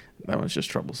 That one's just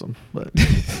troublesome. But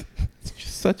It's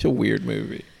just such a weird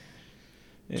movie.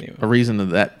 Anyway. a reason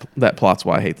that plot's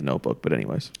why I hate The Notebook. But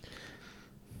anyways,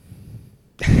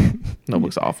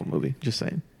 Notebook's an awful movie. Just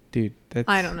saying. Dude, that's...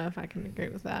 I don't know if I can agree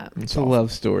with that. It's a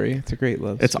love story. It's a great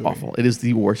love It's story. awful. It is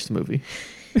the worst movie.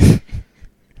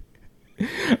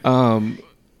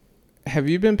 Have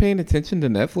you been paying attention to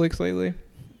Netflix lately?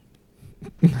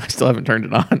 I still haven't turned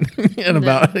it on in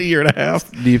about a year and a half.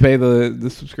 Do you pay the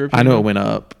subscription? I know it went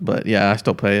up, but yeah, I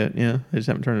still pay it. Yeah, I just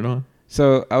haven't turned it on.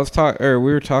 So we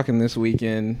were talking this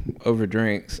weekend over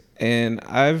drinks, and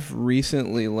I've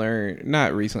recently learned,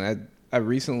 not recently, I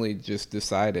recently just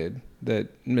decided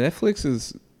that Netflix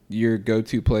is your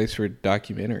go-to place for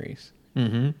documentaries.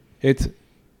 Mm-hmm. It's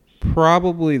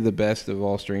probably the best of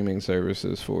all streaming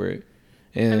services for it.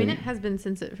 And I mean, it has been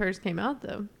since it first came out,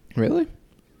 though. really?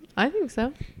 I think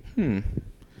so.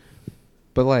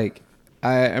 But like,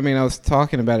 I mean, I was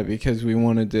talking about it because we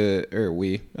wanted to,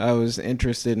 I was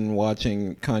interested in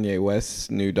watching Kanye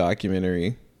West's new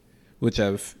documentary, which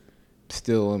I've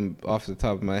still, off the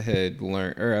top of my head,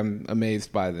 I'm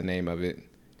amazed by the name of it.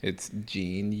 It's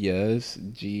Genius,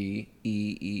 JEENYUHS.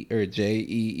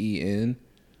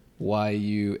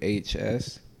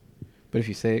 But if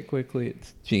you say it quickly,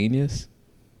 it's Genius.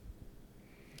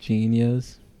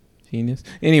 Genius.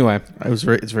 Anyway, It's a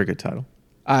very good title.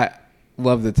 I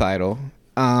love the title.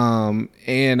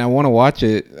 And I want to watch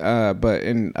it,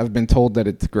 and I've been told that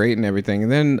it's great and everything.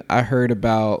 And then I heard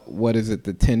about,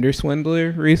 the Tinder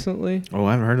Swindler recently? Oh,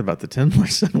 I haven't heard about the Tinder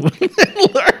Swindler.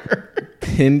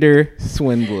 Tinder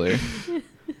Swindler.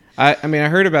 I mean, I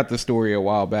heard about the story a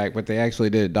while back, but they actually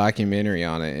did a documentary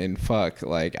on it. And fuck,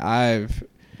 like I'm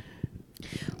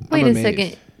Wait a amazed.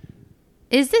 second.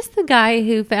 Is this the guy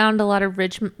who found a lot of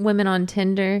rich women on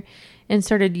Tinder and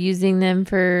started using them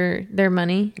for their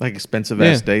money? Like expensive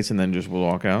ass dates, and then just will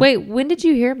walk out. Wait, when did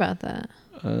you hear about that?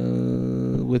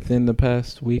 Within the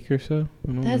past week or so. I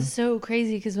don't know. That's so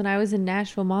crazy because when I was in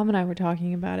Nashville, Mom and I were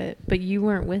talking about it, but you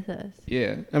weren't with us.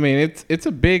 Yeah, I mean it's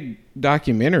a big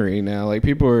documentary now. Like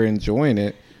people are enjoying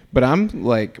it, but I'm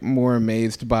like more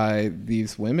amazed by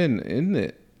these women in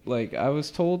it. Like I was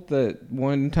told that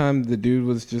one time the dude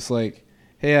was just like,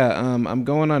 "Hey, I'm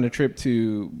going on a trip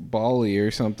to Bali or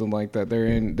something like that. They're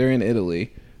in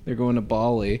Italy. They're going to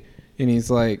Bali," and he's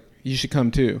like, "You should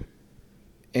come too."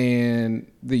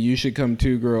 And the "you should come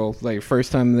too" girl, like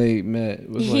first time they met,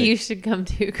 was like, You should come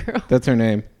too, girl. that's her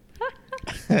name.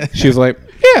 She was like,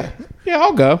 yeah,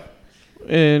 I'll go.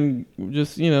 And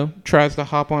just, tries to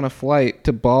hop on a flight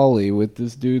to Bali with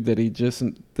this dude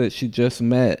that she just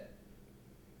met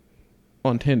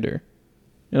on Tinder.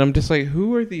 And I'm just like,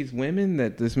 who are these women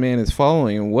that this man is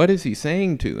following, and what is he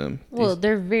saying to them? Well,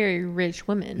 they're very rich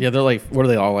women. Yeah, they're like, what are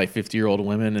they all like? 50-year-old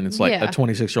women, and it's like Yeah. a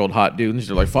 26-year-old hot dude, and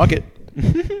they're like, fuck it.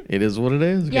 It is what it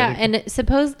is. Yeah, Gotta- and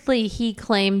supposedly he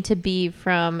claimed to be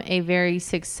from a very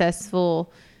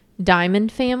successful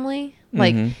diamond family.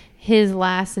 Like his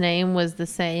last name was the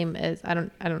same as I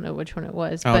don't know which one it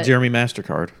was. Oh, but Jeremy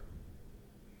MasterCard.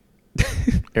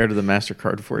 Heir to the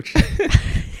MasterCard fortune.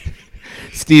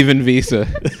 Steven Visa.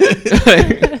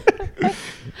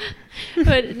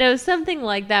 but no, something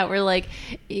like that where like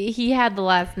he had the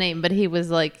last name, but he was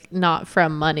like not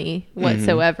from money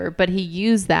whatsoever. But he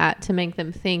used that to make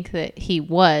them think that he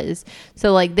was.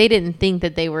 So like they didn't think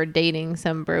that they were dating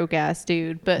some broke ass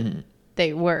dude, but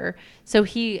they were. So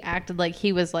he acted like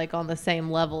he was like on the same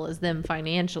level as them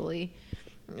financially,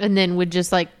 and then would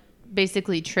just like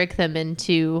basically trick them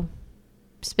into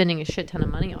spending a shit ton of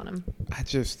money on him.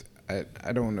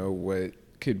 I don't know what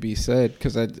could be said,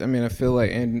 because I mean I feel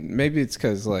like, and maybe it's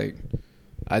because like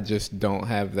I just don't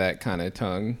have that kind of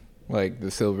tongue, like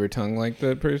the silver tongue like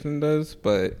that person does,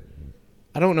 but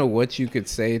I don't know what you could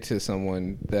say to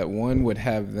someone that one would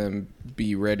have them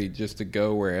be ready just to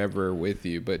go wherever with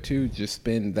you, but two, just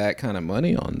spend that kind of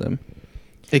money on them.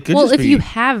 It could Well, just if be, you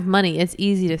have money, it's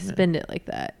easy to spend it like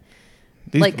that.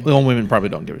 these like- little women probably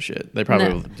don't give a shit. They probably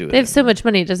No. will do it. They have so much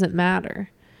money, it doesn't matter.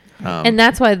 And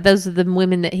that's why those are the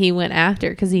women that he went after,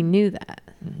 because he knew that.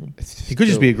 He could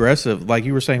just be aggressive, like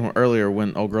you were saying earlier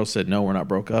when old girl said, "No, we're not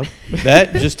broke up."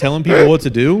 That just telling people what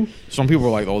to do. Some people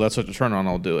are like, "Oh, that's such a turn on.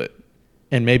 I'll do it."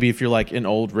 And maybe if you're like an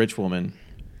old rich woman,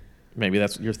 maybe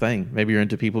that's your thing. Maybe you're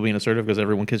into people being assertive because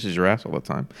everyone kisses your ass all the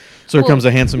time. So here comes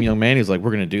a handsome young man. He's like,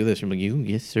 "We're gonna do this." I'm like, "You,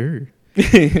 yes, sir."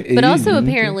 But also,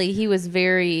 apparently, he was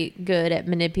very good at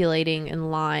manipulating and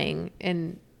lying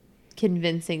and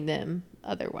convincing them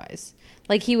otherwise.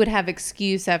 Like, he would have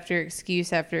excuse after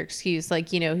excuse after excuse. Like,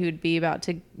 he would be about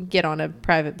to get on a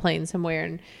private plane somewhere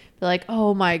and be like,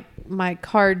 "Oh, my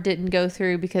card didn't go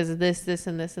through because of this, this,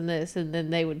 and this, and this." And then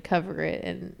they would cover it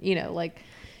and, like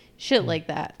shit like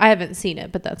that. I haven't seen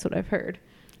it, but that's what I've heard.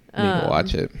 Need to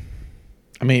watch it.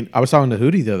 I mean, I was talking to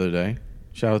Hootie the other day.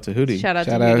 Shout out to Hootie. Shout out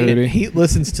Shout to out Hootie. Hootie. He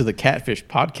listens to the Catfish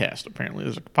podcast. Apparently,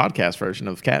 there's a podcast version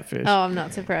of Catfish. Oh, I'm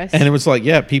not surprised. And it was like,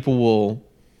 yeah, people will,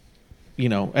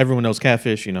 everyone knows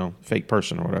Catfish, fake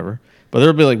person or whatever. But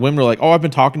there'll be like women are like, "Oh, I've been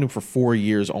talking to him for 4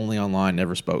 years, only online,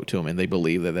 never spoke to him," and they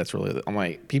believe that that's really. I'm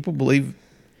like, people believe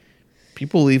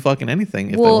fucking anything.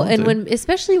 If they want to.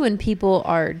 Especially when people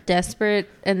are desperate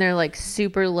and they're like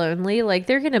super lonely, like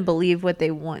they're gonna believe what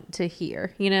they want to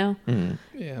hear, Mm-hmm.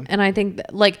 Yeah. And I think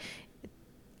that, like,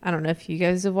 I don't know if you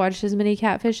guys have watched as many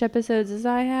Catfish episodes as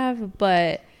I have,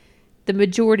 but the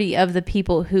majority of the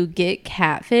people who get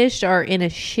catfished are in a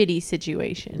shitty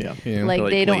situation. Yeah. Yeah. Like, They're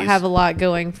they don't "Please." have a lot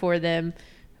going for them,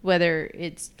 whether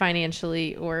it's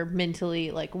financially or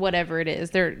mentally, like whatever it is.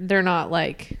 They're not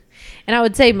like, and I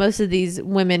would say most of these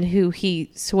women who he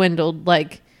swindled,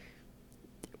 like,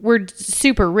 were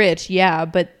super rich, yeah,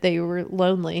 but they were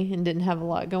lonely and didn't have a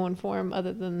lot going for them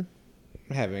other than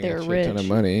Having they're a shit rich. ton of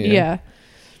money. Yeah.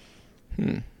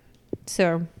 Hmm.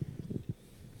 So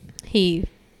he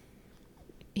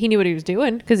knew what he was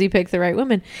doing because he picked the right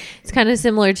woman. It's kind of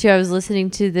similar to, I was listening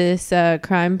to this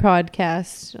crime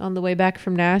podcast on the way back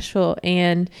from Nashville,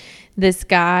 and this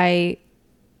guy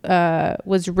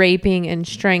was raping and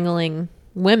strangling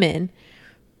women,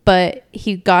 but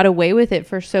he got away with it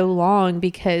for so long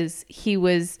because he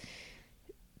was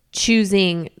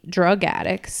choosing drug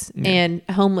addicts and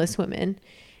homeless women.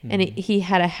 And he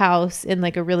had a house in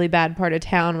like a really bad part of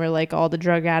town where like all the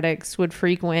drug addicts would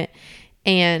frequent,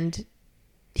 and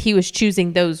he was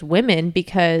choosing those women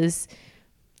because,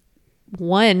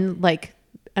 one, like,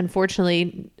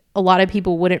 unfortunately, a lot of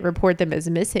people wouldn't report them as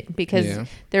missing because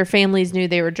their families knew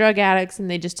they were drug addicts and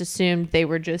they just assumed they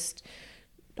were just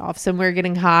off somewhere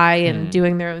getting high and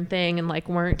doing their own thing and like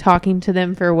weren't talking to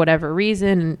them for whatever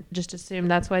reason, and just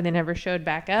assumed that's why they never showed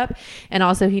back up. And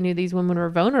also, he knew these women were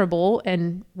vulnerable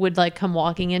and would like come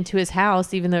walking into his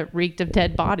house even though it reeked of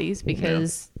dead bodies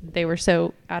because they were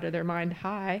so out of their mind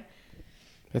high.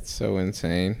 That's so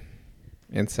insane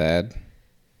and sad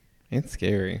and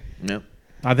scary. Yep.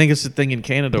 I think it's the thing in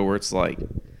Canada where it's like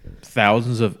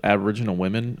thousands of Aboriginal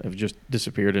women have just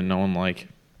disappeared and no one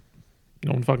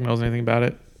fucking knows anything about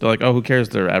it. They're like, "Oh, who cares?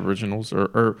 They're Aboriginals."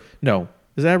 Or no,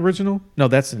 is that Aboriginal? No,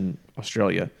 that's in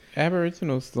Australia.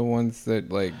 Aboriginals, the ones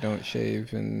that like don't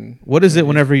shave and. What is it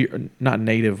whenever you're not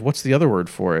native? What's the other word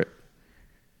for it?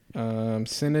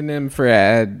 Synonym for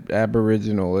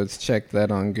Aboriginal. Let's check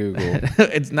that on Google.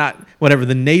 It's not whatever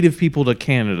the native people to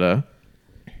Canada.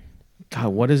 God,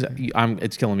 what is it?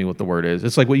 It's killing me what the word is.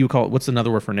 It's like what you call. What's another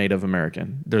word for Native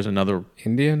American? There's another.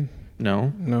 Indian?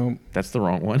 No, No. that's the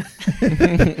wrong one.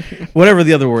 Whatever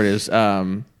the other word is.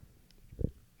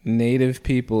 Native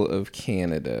people of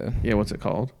Canada. Yeah, what's it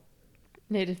called?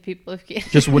 Native people of Canada.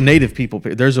 Just what native people.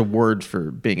 There's a word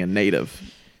for being a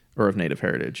native or of native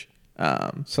heritage.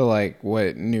 So like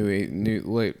what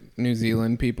New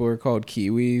Zealand people are called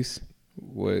Kiwis?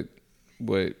 What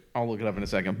I'll look it up in a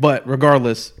second. But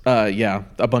regardless, yeah,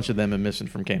 a bunch of them are missing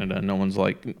from Canada, and no one's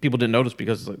like, people didn't notice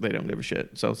because like, they don't give a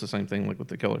shit. So it's the same thing like with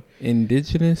the killer.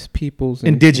 Indigenous peoples.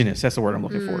 Indigenous, that's the word I'm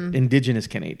looking for. Indigenous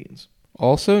Canadians.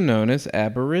 Also known as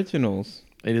Aboriginals.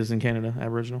 It is in Canada,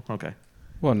 Aboriginal? Okay.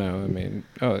 Well, no, I mean,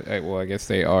 I guess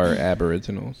they are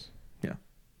Aboriginals. Yeah.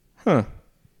 Huh.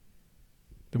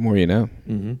 The more you know.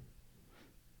 Mm-hmm.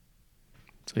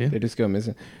 So yeah. They just go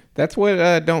missing. That's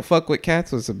what Don't Fuck With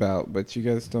Cats was about, but you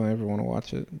guys don't ever want to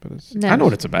watch it. But it's No, I know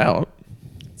what it's about.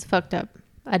 it's fucked up.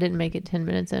 I didn't make it 10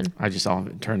 minutes in. I just saw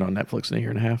it turned on Netflix in a year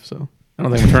and a half, so I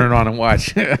don't think I'm turning it on and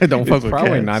watch. I don't fuck it's with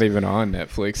probably cats. not even on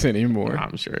Netflix anymore.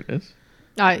 I'm sure it is.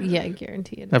 Yeah, I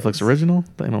guarantee it. Netflix is. original?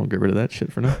 They don't get rid of that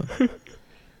shit for nothing.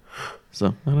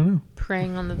 So, I don't know.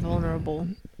 Preying on the vulnerable.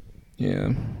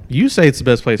 Yeah. You say it's the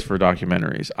best place for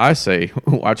documentaries. I say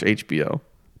watch HBO.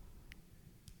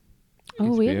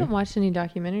 Oh, we HBO. haven't watched any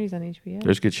documentaries on HBO.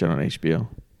 There's good shit on HBO.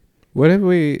 What have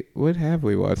we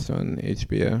watched on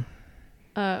HBO?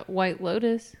 White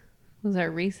Lotus was our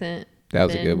recent. That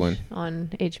was a good binge one. on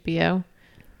HBO.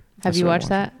 I Have you started watched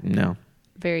that? watching- No.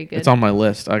 Very good. It's on my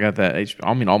list. I got that HBO.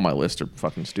 I mean, all my lists are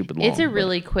fucking stupid long. It's a but-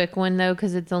 really quick one though,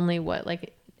 because it's only what,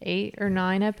 like 8 or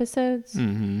 9 episodes.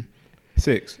 Mm-hmm.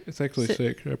 6. It's actually Si-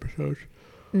 6 episodes.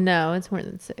 No, it's more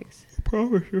than 6.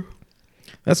 Promise you.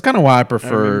 That's kind of why I I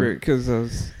prefer. remember because I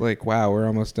was like, wow, we're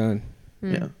almost done.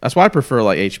 Yeah, that's why I prefer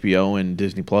like HBO and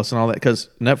Disney Plus and all that, because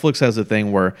Netflix has a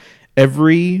thing where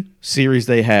every series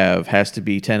they have has to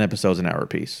be 10 episodes an hour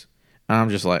apiece. And I'm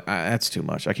just like, that's too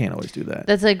much. I can't always do that.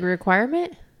 That's like a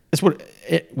requirement. That's what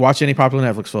watch any popular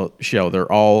Netflix show. They're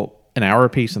all an hour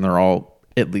apiece, and they're all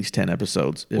at least 10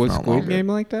 episodes, if Was not Squid longer. Game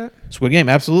like that? Squid Game,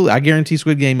 absolutely. I guarantee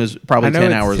Squid Game is probably I know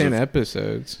 10 it's hours. 10 of,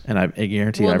 episodes. and I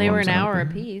guarantee Well, they were everyone's an hour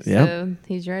happy. apiece, Yep. so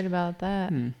he's right about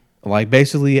that. Like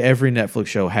basically every Netflix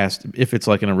show has to, if it's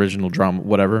like an original drama,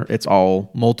 whatever, it's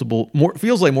all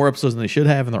feels like more episodes than they should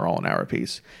have, and they're all an hour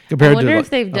apiece. I Compared wonder to if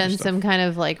they've other done stuff. some kind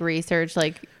of like research,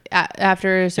 like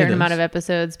after a certain It amount is. of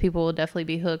episodes, people will definitely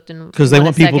be hooked, and Because they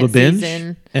want people to binge,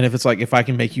 Season. and if it's like if I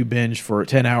can make you binge for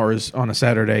 10 hours on a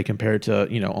Saturday compared to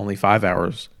only 5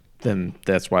 hours, then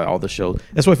that's why all the shows.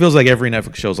 That's why it feels like every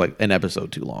Netflix show is like an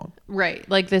episode too long. Right,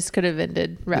 like this could have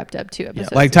wrapped up 2 Yeah,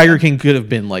 episodes. like ago. Tiger King could have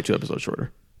been like 2 episodes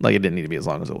shorter. Like it didn't need to be as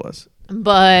long as it was.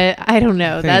 But I don't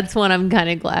know. think- That's one I'm kind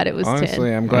of glad it was Honestly,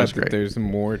 10. I'm glad That's that great. there's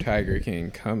more Tiger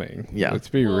King coming. Yeah. Let's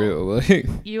be Well- real. Like,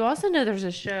 You also know there's a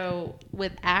show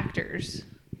with actors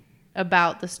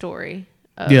about the story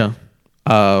of Yeah.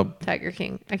 Tiger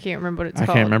King. I can't remember what it's I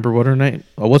called. can't remember what her name.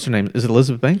 Oh, what's her name? Is it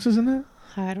Elizabeth Banks? Is in that?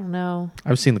 I don't know.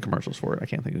 I've seen the commercials for it. I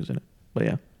can't think who's in it, but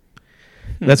yeah,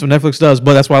 that's what Netflix does.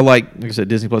 But that's why, like I said,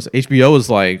 Disney Plus, HBO is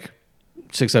like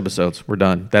 6 episodes. We're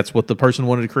done. That's what the person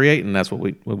wanted to create, and that's what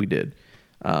we did.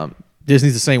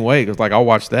 Disney's the same way, because like I'll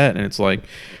watch that, and it's like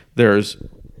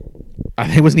I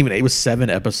think it was 7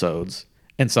 episodes,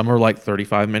 and some are like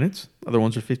 35 minutes. Other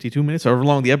ones are 52 minutes. However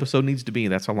long the episode needs to be,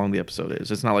 that's how long the episode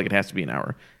is. It's not like it has to be an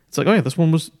hour. It's like, oh yeah, this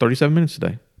one was 37 minutes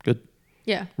today. Good,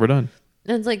 Yeah. we're done.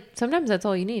 And it's like sometimes that's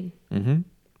all you need. Mm-hmm.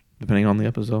 Depending on the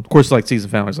episode. Of course, like season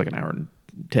finale is like an hour and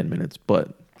 10 minutes, but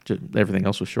everything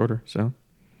else was shorter. So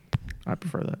I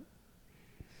prefer that.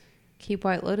 Keep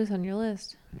White Lotus on your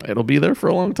list. It'll be there for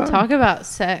a long time. Talk about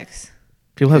sex.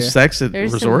 People have Yeah. sex at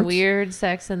There's resorts. some weird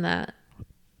sex in that.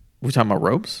 We're talking about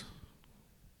ropes?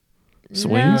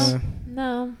 Swings?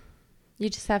 No. You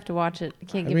just have to watch it. You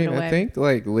can't I give mean, it away. I think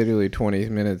like literally 20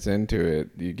 minutes into it,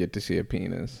 you get to see a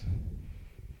penis.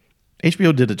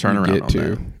 HBO did a turnaround get on to.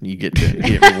 that. You get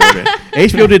rewarded.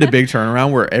 HBO did a big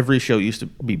turnaround where every show used to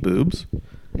be boobs.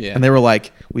 Yeah. And they were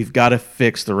like, we've got to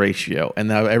fix the ratio. And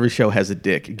now every show has a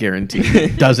dick,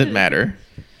 guaranteed. Doesn't matter.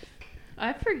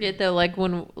 I forget though, like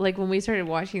when we started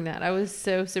watching that, I was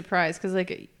so surprised because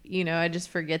I just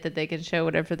forget that they can show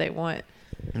whatever they want.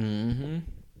 Mm-hmm.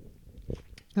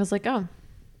 I was like, oh,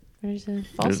 there's a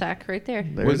fall There's- sack right there.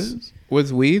 There it is.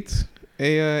 Was Weeds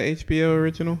a HBO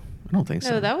original? I don't think so.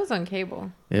 No, that was on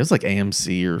cable. It was like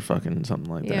AMC or fucking something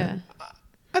like Yeah. that.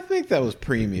 I think that was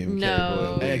premium.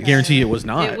 No. cable. I guarantee it was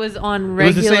not. It was on It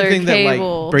was regular the same thing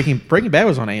cable. that like Breaking Bad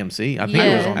was on AMC. I think it was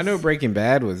Yes. on. I know Breaking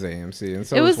Bad was AMC, and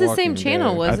so It was the Walking same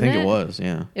channel, Dead. wasn't I think it? it was.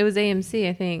 Yeah, It was AMC,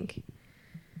 I think.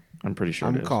 I'm pretty sure.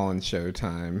 I'm it is. calling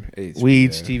Showtime. HBO.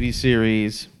 Weeds TV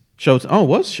series. Showtime. Oh, it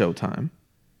was Showtime.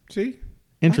 See,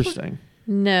 Interesting.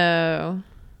 No.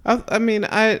 I mean,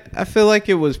 I feel like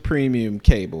it was premium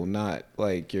cable, not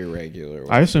like your regular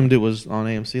one. I assumed it was on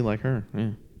AMC like her. Yeah.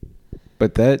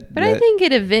 But I think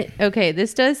okay,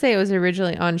 this does say it was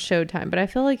originally on Showtime, but I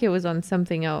feel like it was on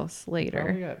something else probably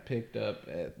later. got picked up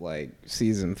at like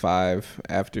season 5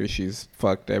 after she's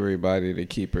fucked everybody to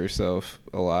keep herself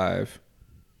alive.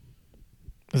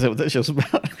 Is that what that show's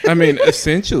about? I mean,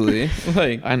 essentially,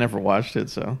 like I never watched it,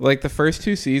 so the first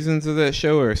 2 seasons of that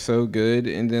show are so good,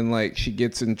 and then like she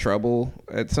gets in trouble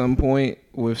at some point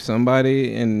with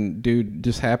somebody, and dude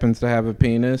just happens to have a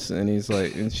penis, and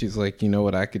she's like, you know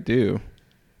what I could do?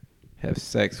 Have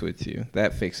sex with you.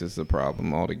 That fixes the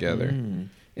problem altogether. And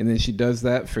then she does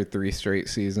that for 3 straight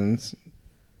seasons.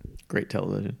 great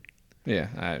television. Yeah,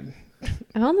 I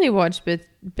only watched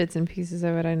bits and pieces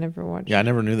of it. I never watched. Yeah, I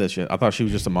never knew that shit. I thought she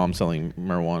was just a mom selling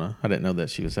marijuana. I didn't know that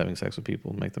she was having sex with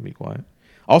people and make them be quiet.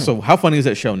 Also, how funny is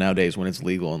that show nowadays when it's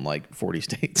legal in like 40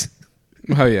 states?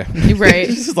 Oh yeah. Right.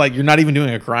 It's just like you're not even doing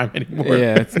a crime anymore.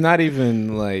 Yeah, it's not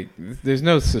even like there's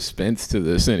no suspense to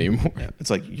this anymore. Yeah, it's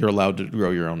like you're allowed to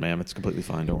grow your own mammoth. It's completely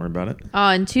fine. Don't worry about it.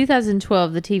 In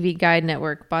 2012, the TV Guide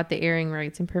Network bought the airing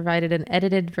rights and provided an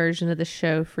edited version of the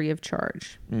show free of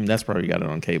charge. That's probably got it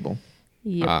on cable.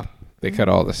 Yep. They cut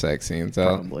all the sex scenes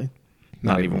out. Probably.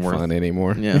 Not even worth fun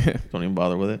anymore. Yeah. Don't even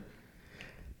bother with it.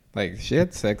 Like she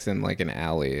had sex in like an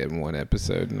alley in one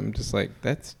episode, and I'm just like,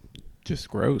 that's just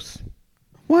gross.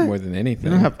 What? More than You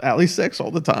anything. don't have alley sex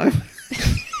all the time.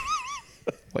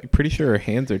 Like pretty sure her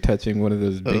hands are touching one of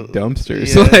those big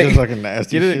dumpsters. Yeah, like, just like a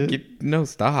nasty shit. no,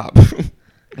 stop.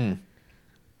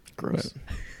 Gross.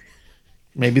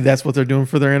 Maybe that's what they're doing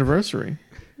for their anniversary.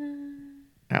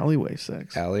 Alleyway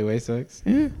sex. Alleyway sex.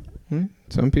 Yeah.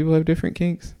 Some people have different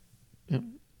kinks.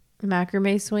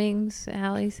 Macrame swings,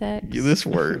 alley sex. This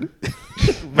word.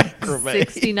 Macrame.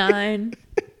 69.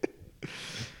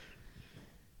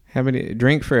 How many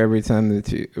drink for every time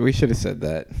that you? We should have said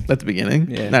that. At the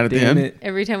beginning. Yeah, Not at the damn end. it.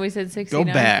 Every time we said 69.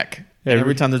 Go back.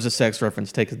 Every time there's a sex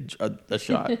reference, take a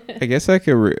shot. I guess I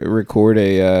could record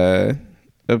a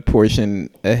portion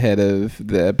ahead of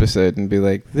the episode and be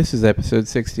like, "This is episode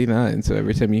 69." So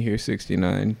every time you hear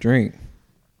 69, drink.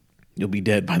 You'll be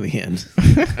dead by the end.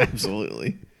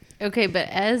 Absolutely. Okay, but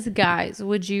as guys,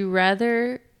 would you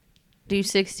rather do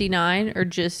 69 or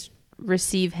just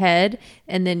receive head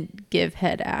and then give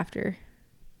head after?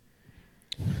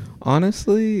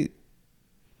 Honestly,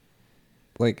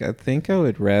 like I think I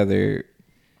would rather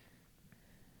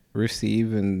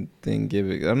receive and then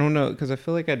give it. I don't know, because I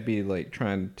feel like I'd be like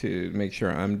trying to make sure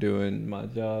I'm doing my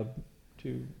job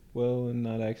too well and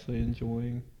not actually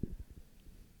enjoying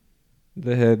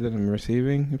the head that I'm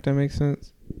receiving, if that makes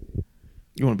sense.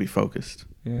 You want to be focused.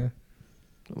 Yeah.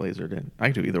 Lasered in. I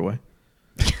can do either way.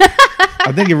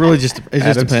 I think it really just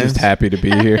Adam's depends. just happy to be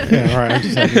here. Yeah, all right. I'm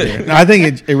just happy to be here. No, I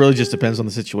think it really just depends on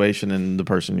the situation and the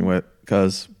person you're with,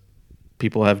 because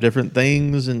people have different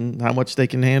things and how much they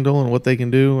can handle and what they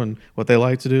can do and what they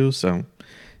like to do. So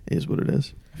it is what it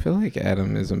is. I feel like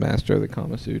Adam is a master of the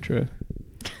Kama Sutra.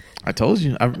 I told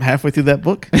you. I'm halfway through that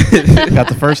book. Got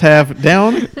the first half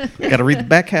down. Got to read the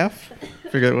back half.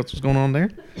 Figure out what's going on there.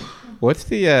 What's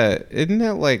the isn't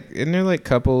there like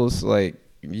couples like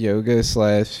yoga /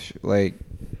 like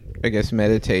I guess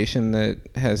meditation that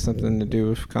has something to do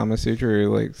with Kama Sutra, or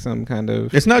like some kind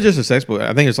of... It's not just a sex book.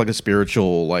 I think it's like a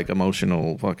spiritual, like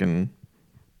emotional fucking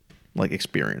like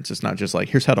experience. It's not just like,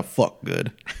 here's how to fuck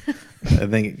good. I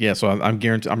think, yeah, so I'm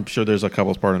guaranteed, I'm sure there's a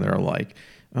couple's part in there like,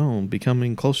 oh,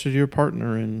 becoming closer to your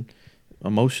partner and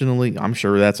emotionally. I'm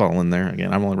sure that's all in there.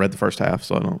 Again, I've only read the first half,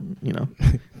 so I don't,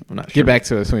 I'm not sure. Get back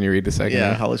to us when you read the second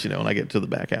Yeah, half. I'll let you know when I get to the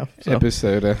back half. So.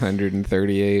 Episode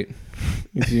 138.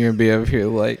 You're going to be over here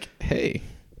like, hey.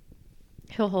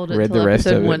 He'll hold it Read till the rest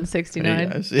episode of it. 169. Hey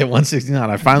guys, yeah, 169.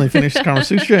 I finally finished Kama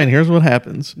Sutra, and here's what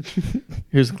happens.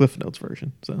 Here's the Cliff Notes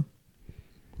version. So,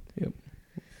 Yep.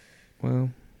 Well,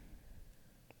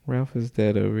 Ralph is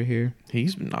dead over here.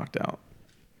 he's been knocked out.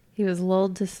 He was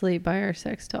lulled to sleep by our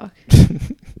sex talk.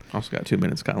 Also got 2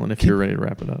 minutes, Colin, if you're ready to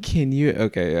wrap it up. Can you...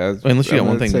 Okay. Unless you got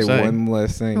one thing to say. one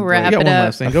last thing. Wrap You got it one up.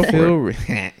 last thing. Go for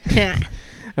it.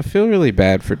 I feel really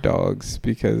bad for dogs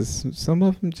because some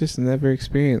of them just never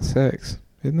experience sex.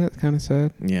 Isn't that kind of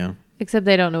sad? Yeah. Except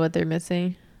they don't know what they're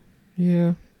missing.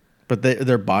 Yeah. But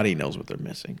their body knows what they're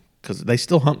missing because they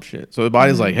still hump shit. So the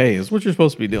body's like, hey, this is what you're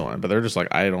supposed to be doing. But they're just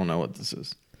like, I don't know what this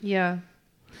is. Yeah.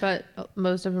 But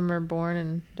most of them are born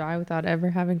and die without ever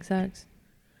having sex.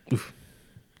 Oof.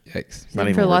 Yikes. Not Same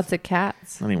even for worth- lots of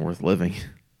cats. Not even worth living.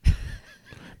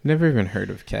 Never even heard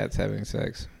of cats having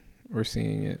sex or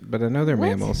seeing it. But I know they're What?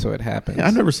 mammals, so it happens. Yeah,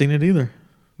 I've never seen it either.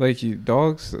 Like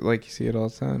dogs, like you see it all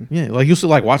the time. Yeah, like you used to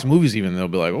like watch movies even. They'll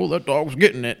be like, oh, that dog's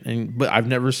getting it. But I've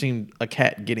never seen a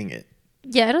cat getting it.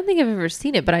 Yeah, I don't think I've ever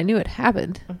seen it, but I knew it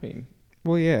happened. I mean,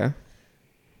 well, yeah.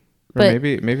 Or But-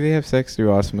 maybe they have sex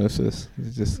through osmosis.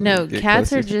 It's just No, get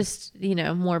cats are closer. just,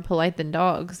 more polite than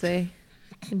dogs. They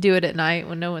do it at night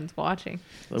when no one's watching.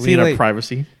 We See, need our like,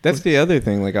 privacy. That's the other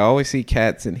thing. Like I always see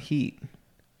cats in heat.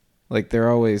 Like they're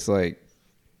always like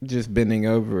just bending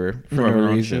over for Rubbing no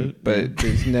on reason. shit, But yeah.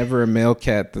 there's never a male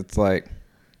cat that's like,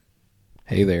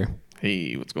 "Hey there."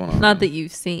 Hey, what's going on? Not that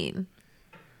you've seen.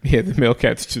 Yeah, the male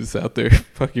cat's just out there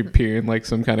fucking peering like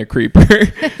some kind of creeper.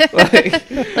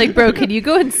 like, Like, bro, can you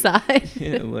go inside?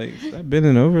 yeah, like stop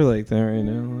bending over like that right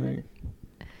now. Like,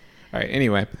 all right.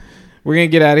 Anyway, we're gonna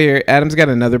get out of here. Adam's got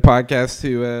another podcast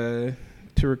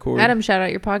to record. Adam, shout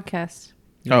out your podcast.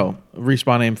 Oh,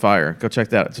 Respawn Aim Fire. Go check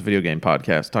that out. It's a video game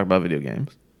podcast. Talk about video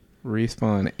games.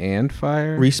 Respawn and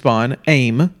Fire. Respawn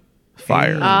Aim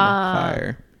Fire. Aim Ah.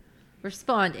 Fire.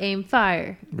 Respond, aim,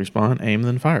 fire. Respond, aim,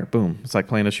 then fire. Boom. It's like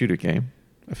playing a shooter game.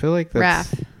 I feel like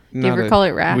that's RAF. Do you ever call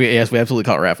it RAF? Yes, we absolutely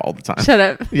call it RAF all the time. Shut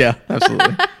up. Yeah,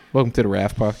 absolutely. Welcome to the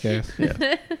RAF podcast.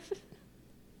 Yeah.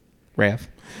 RAF.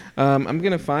 I'm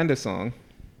going to find a song.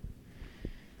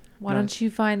 Why don't you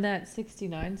find that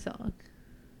 69 song?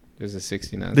 There's a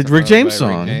 69 The song Rick James by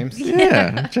song. Rick James.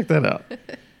 Yeah, check that out.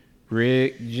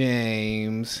 Rick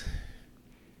James.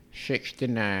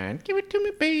 69. Give it to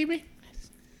me, baby.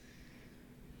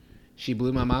 She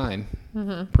blew my mind.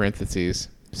 Parentheses.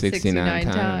 69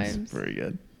 times. Very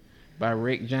good. By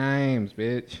Rick James,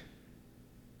 bitch.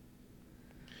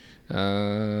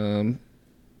 Coming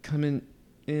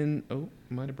in. Oh,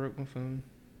 might have broke my phone.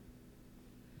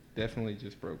 Definitely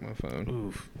just broke my phone.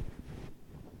 Oof.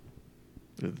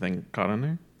 Is the thing caught on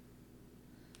there?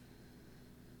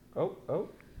 Oh,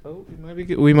 we might be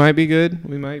good. We might be good.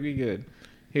 We might be good.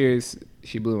 Here's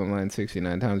She Blew My Mind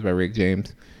 69 Times by Rick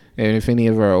James. And if any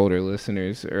of our older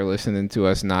listeners are listening to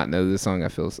us not know this song,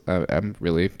 I'm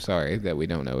really sorry that we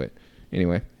don't know it.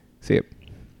 Anyway, see it.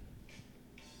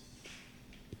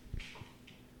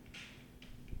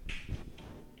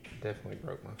 Definitely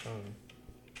broke my phone.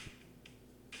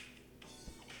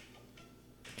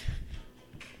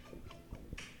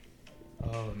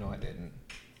 Oh, no, I didn't.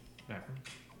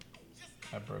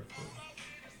 I broke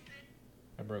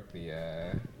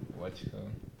the what you call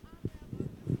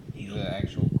the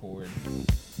actual chord.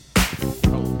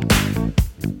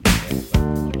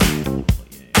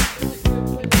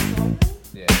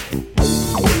 Yeah.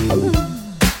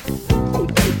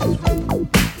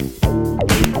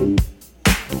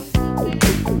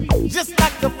 Just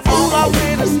like a fool, I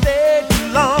went and stayed too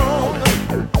long.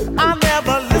 I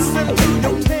never listened to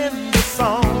your tender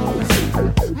songs.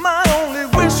 My only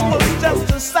wish was just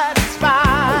to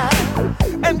satisfy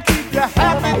and keep you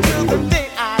happy till the day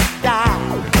I die.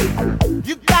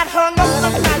 You got hung up the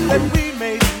night that we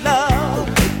made love,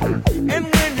 and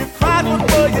when you cried, what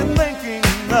were you thinking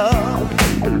of?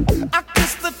 I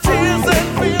kissed the tears and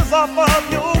fears off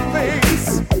of your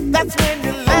face. That's when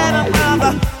you let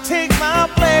another take my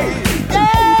place.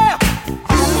 Yeah,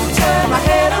 you turn my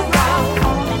head around,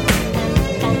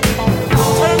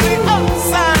 turn me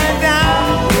upside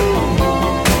down.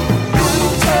 You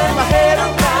turn my head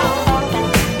around,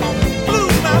 blew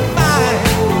my mind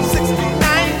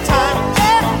 69 times.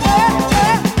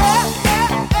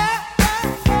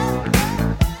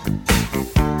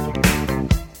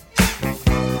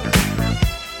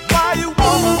 Why you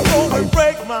wanna go and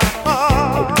break my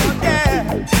heart? Yeah.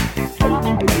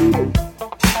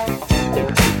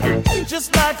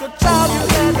 Just like a child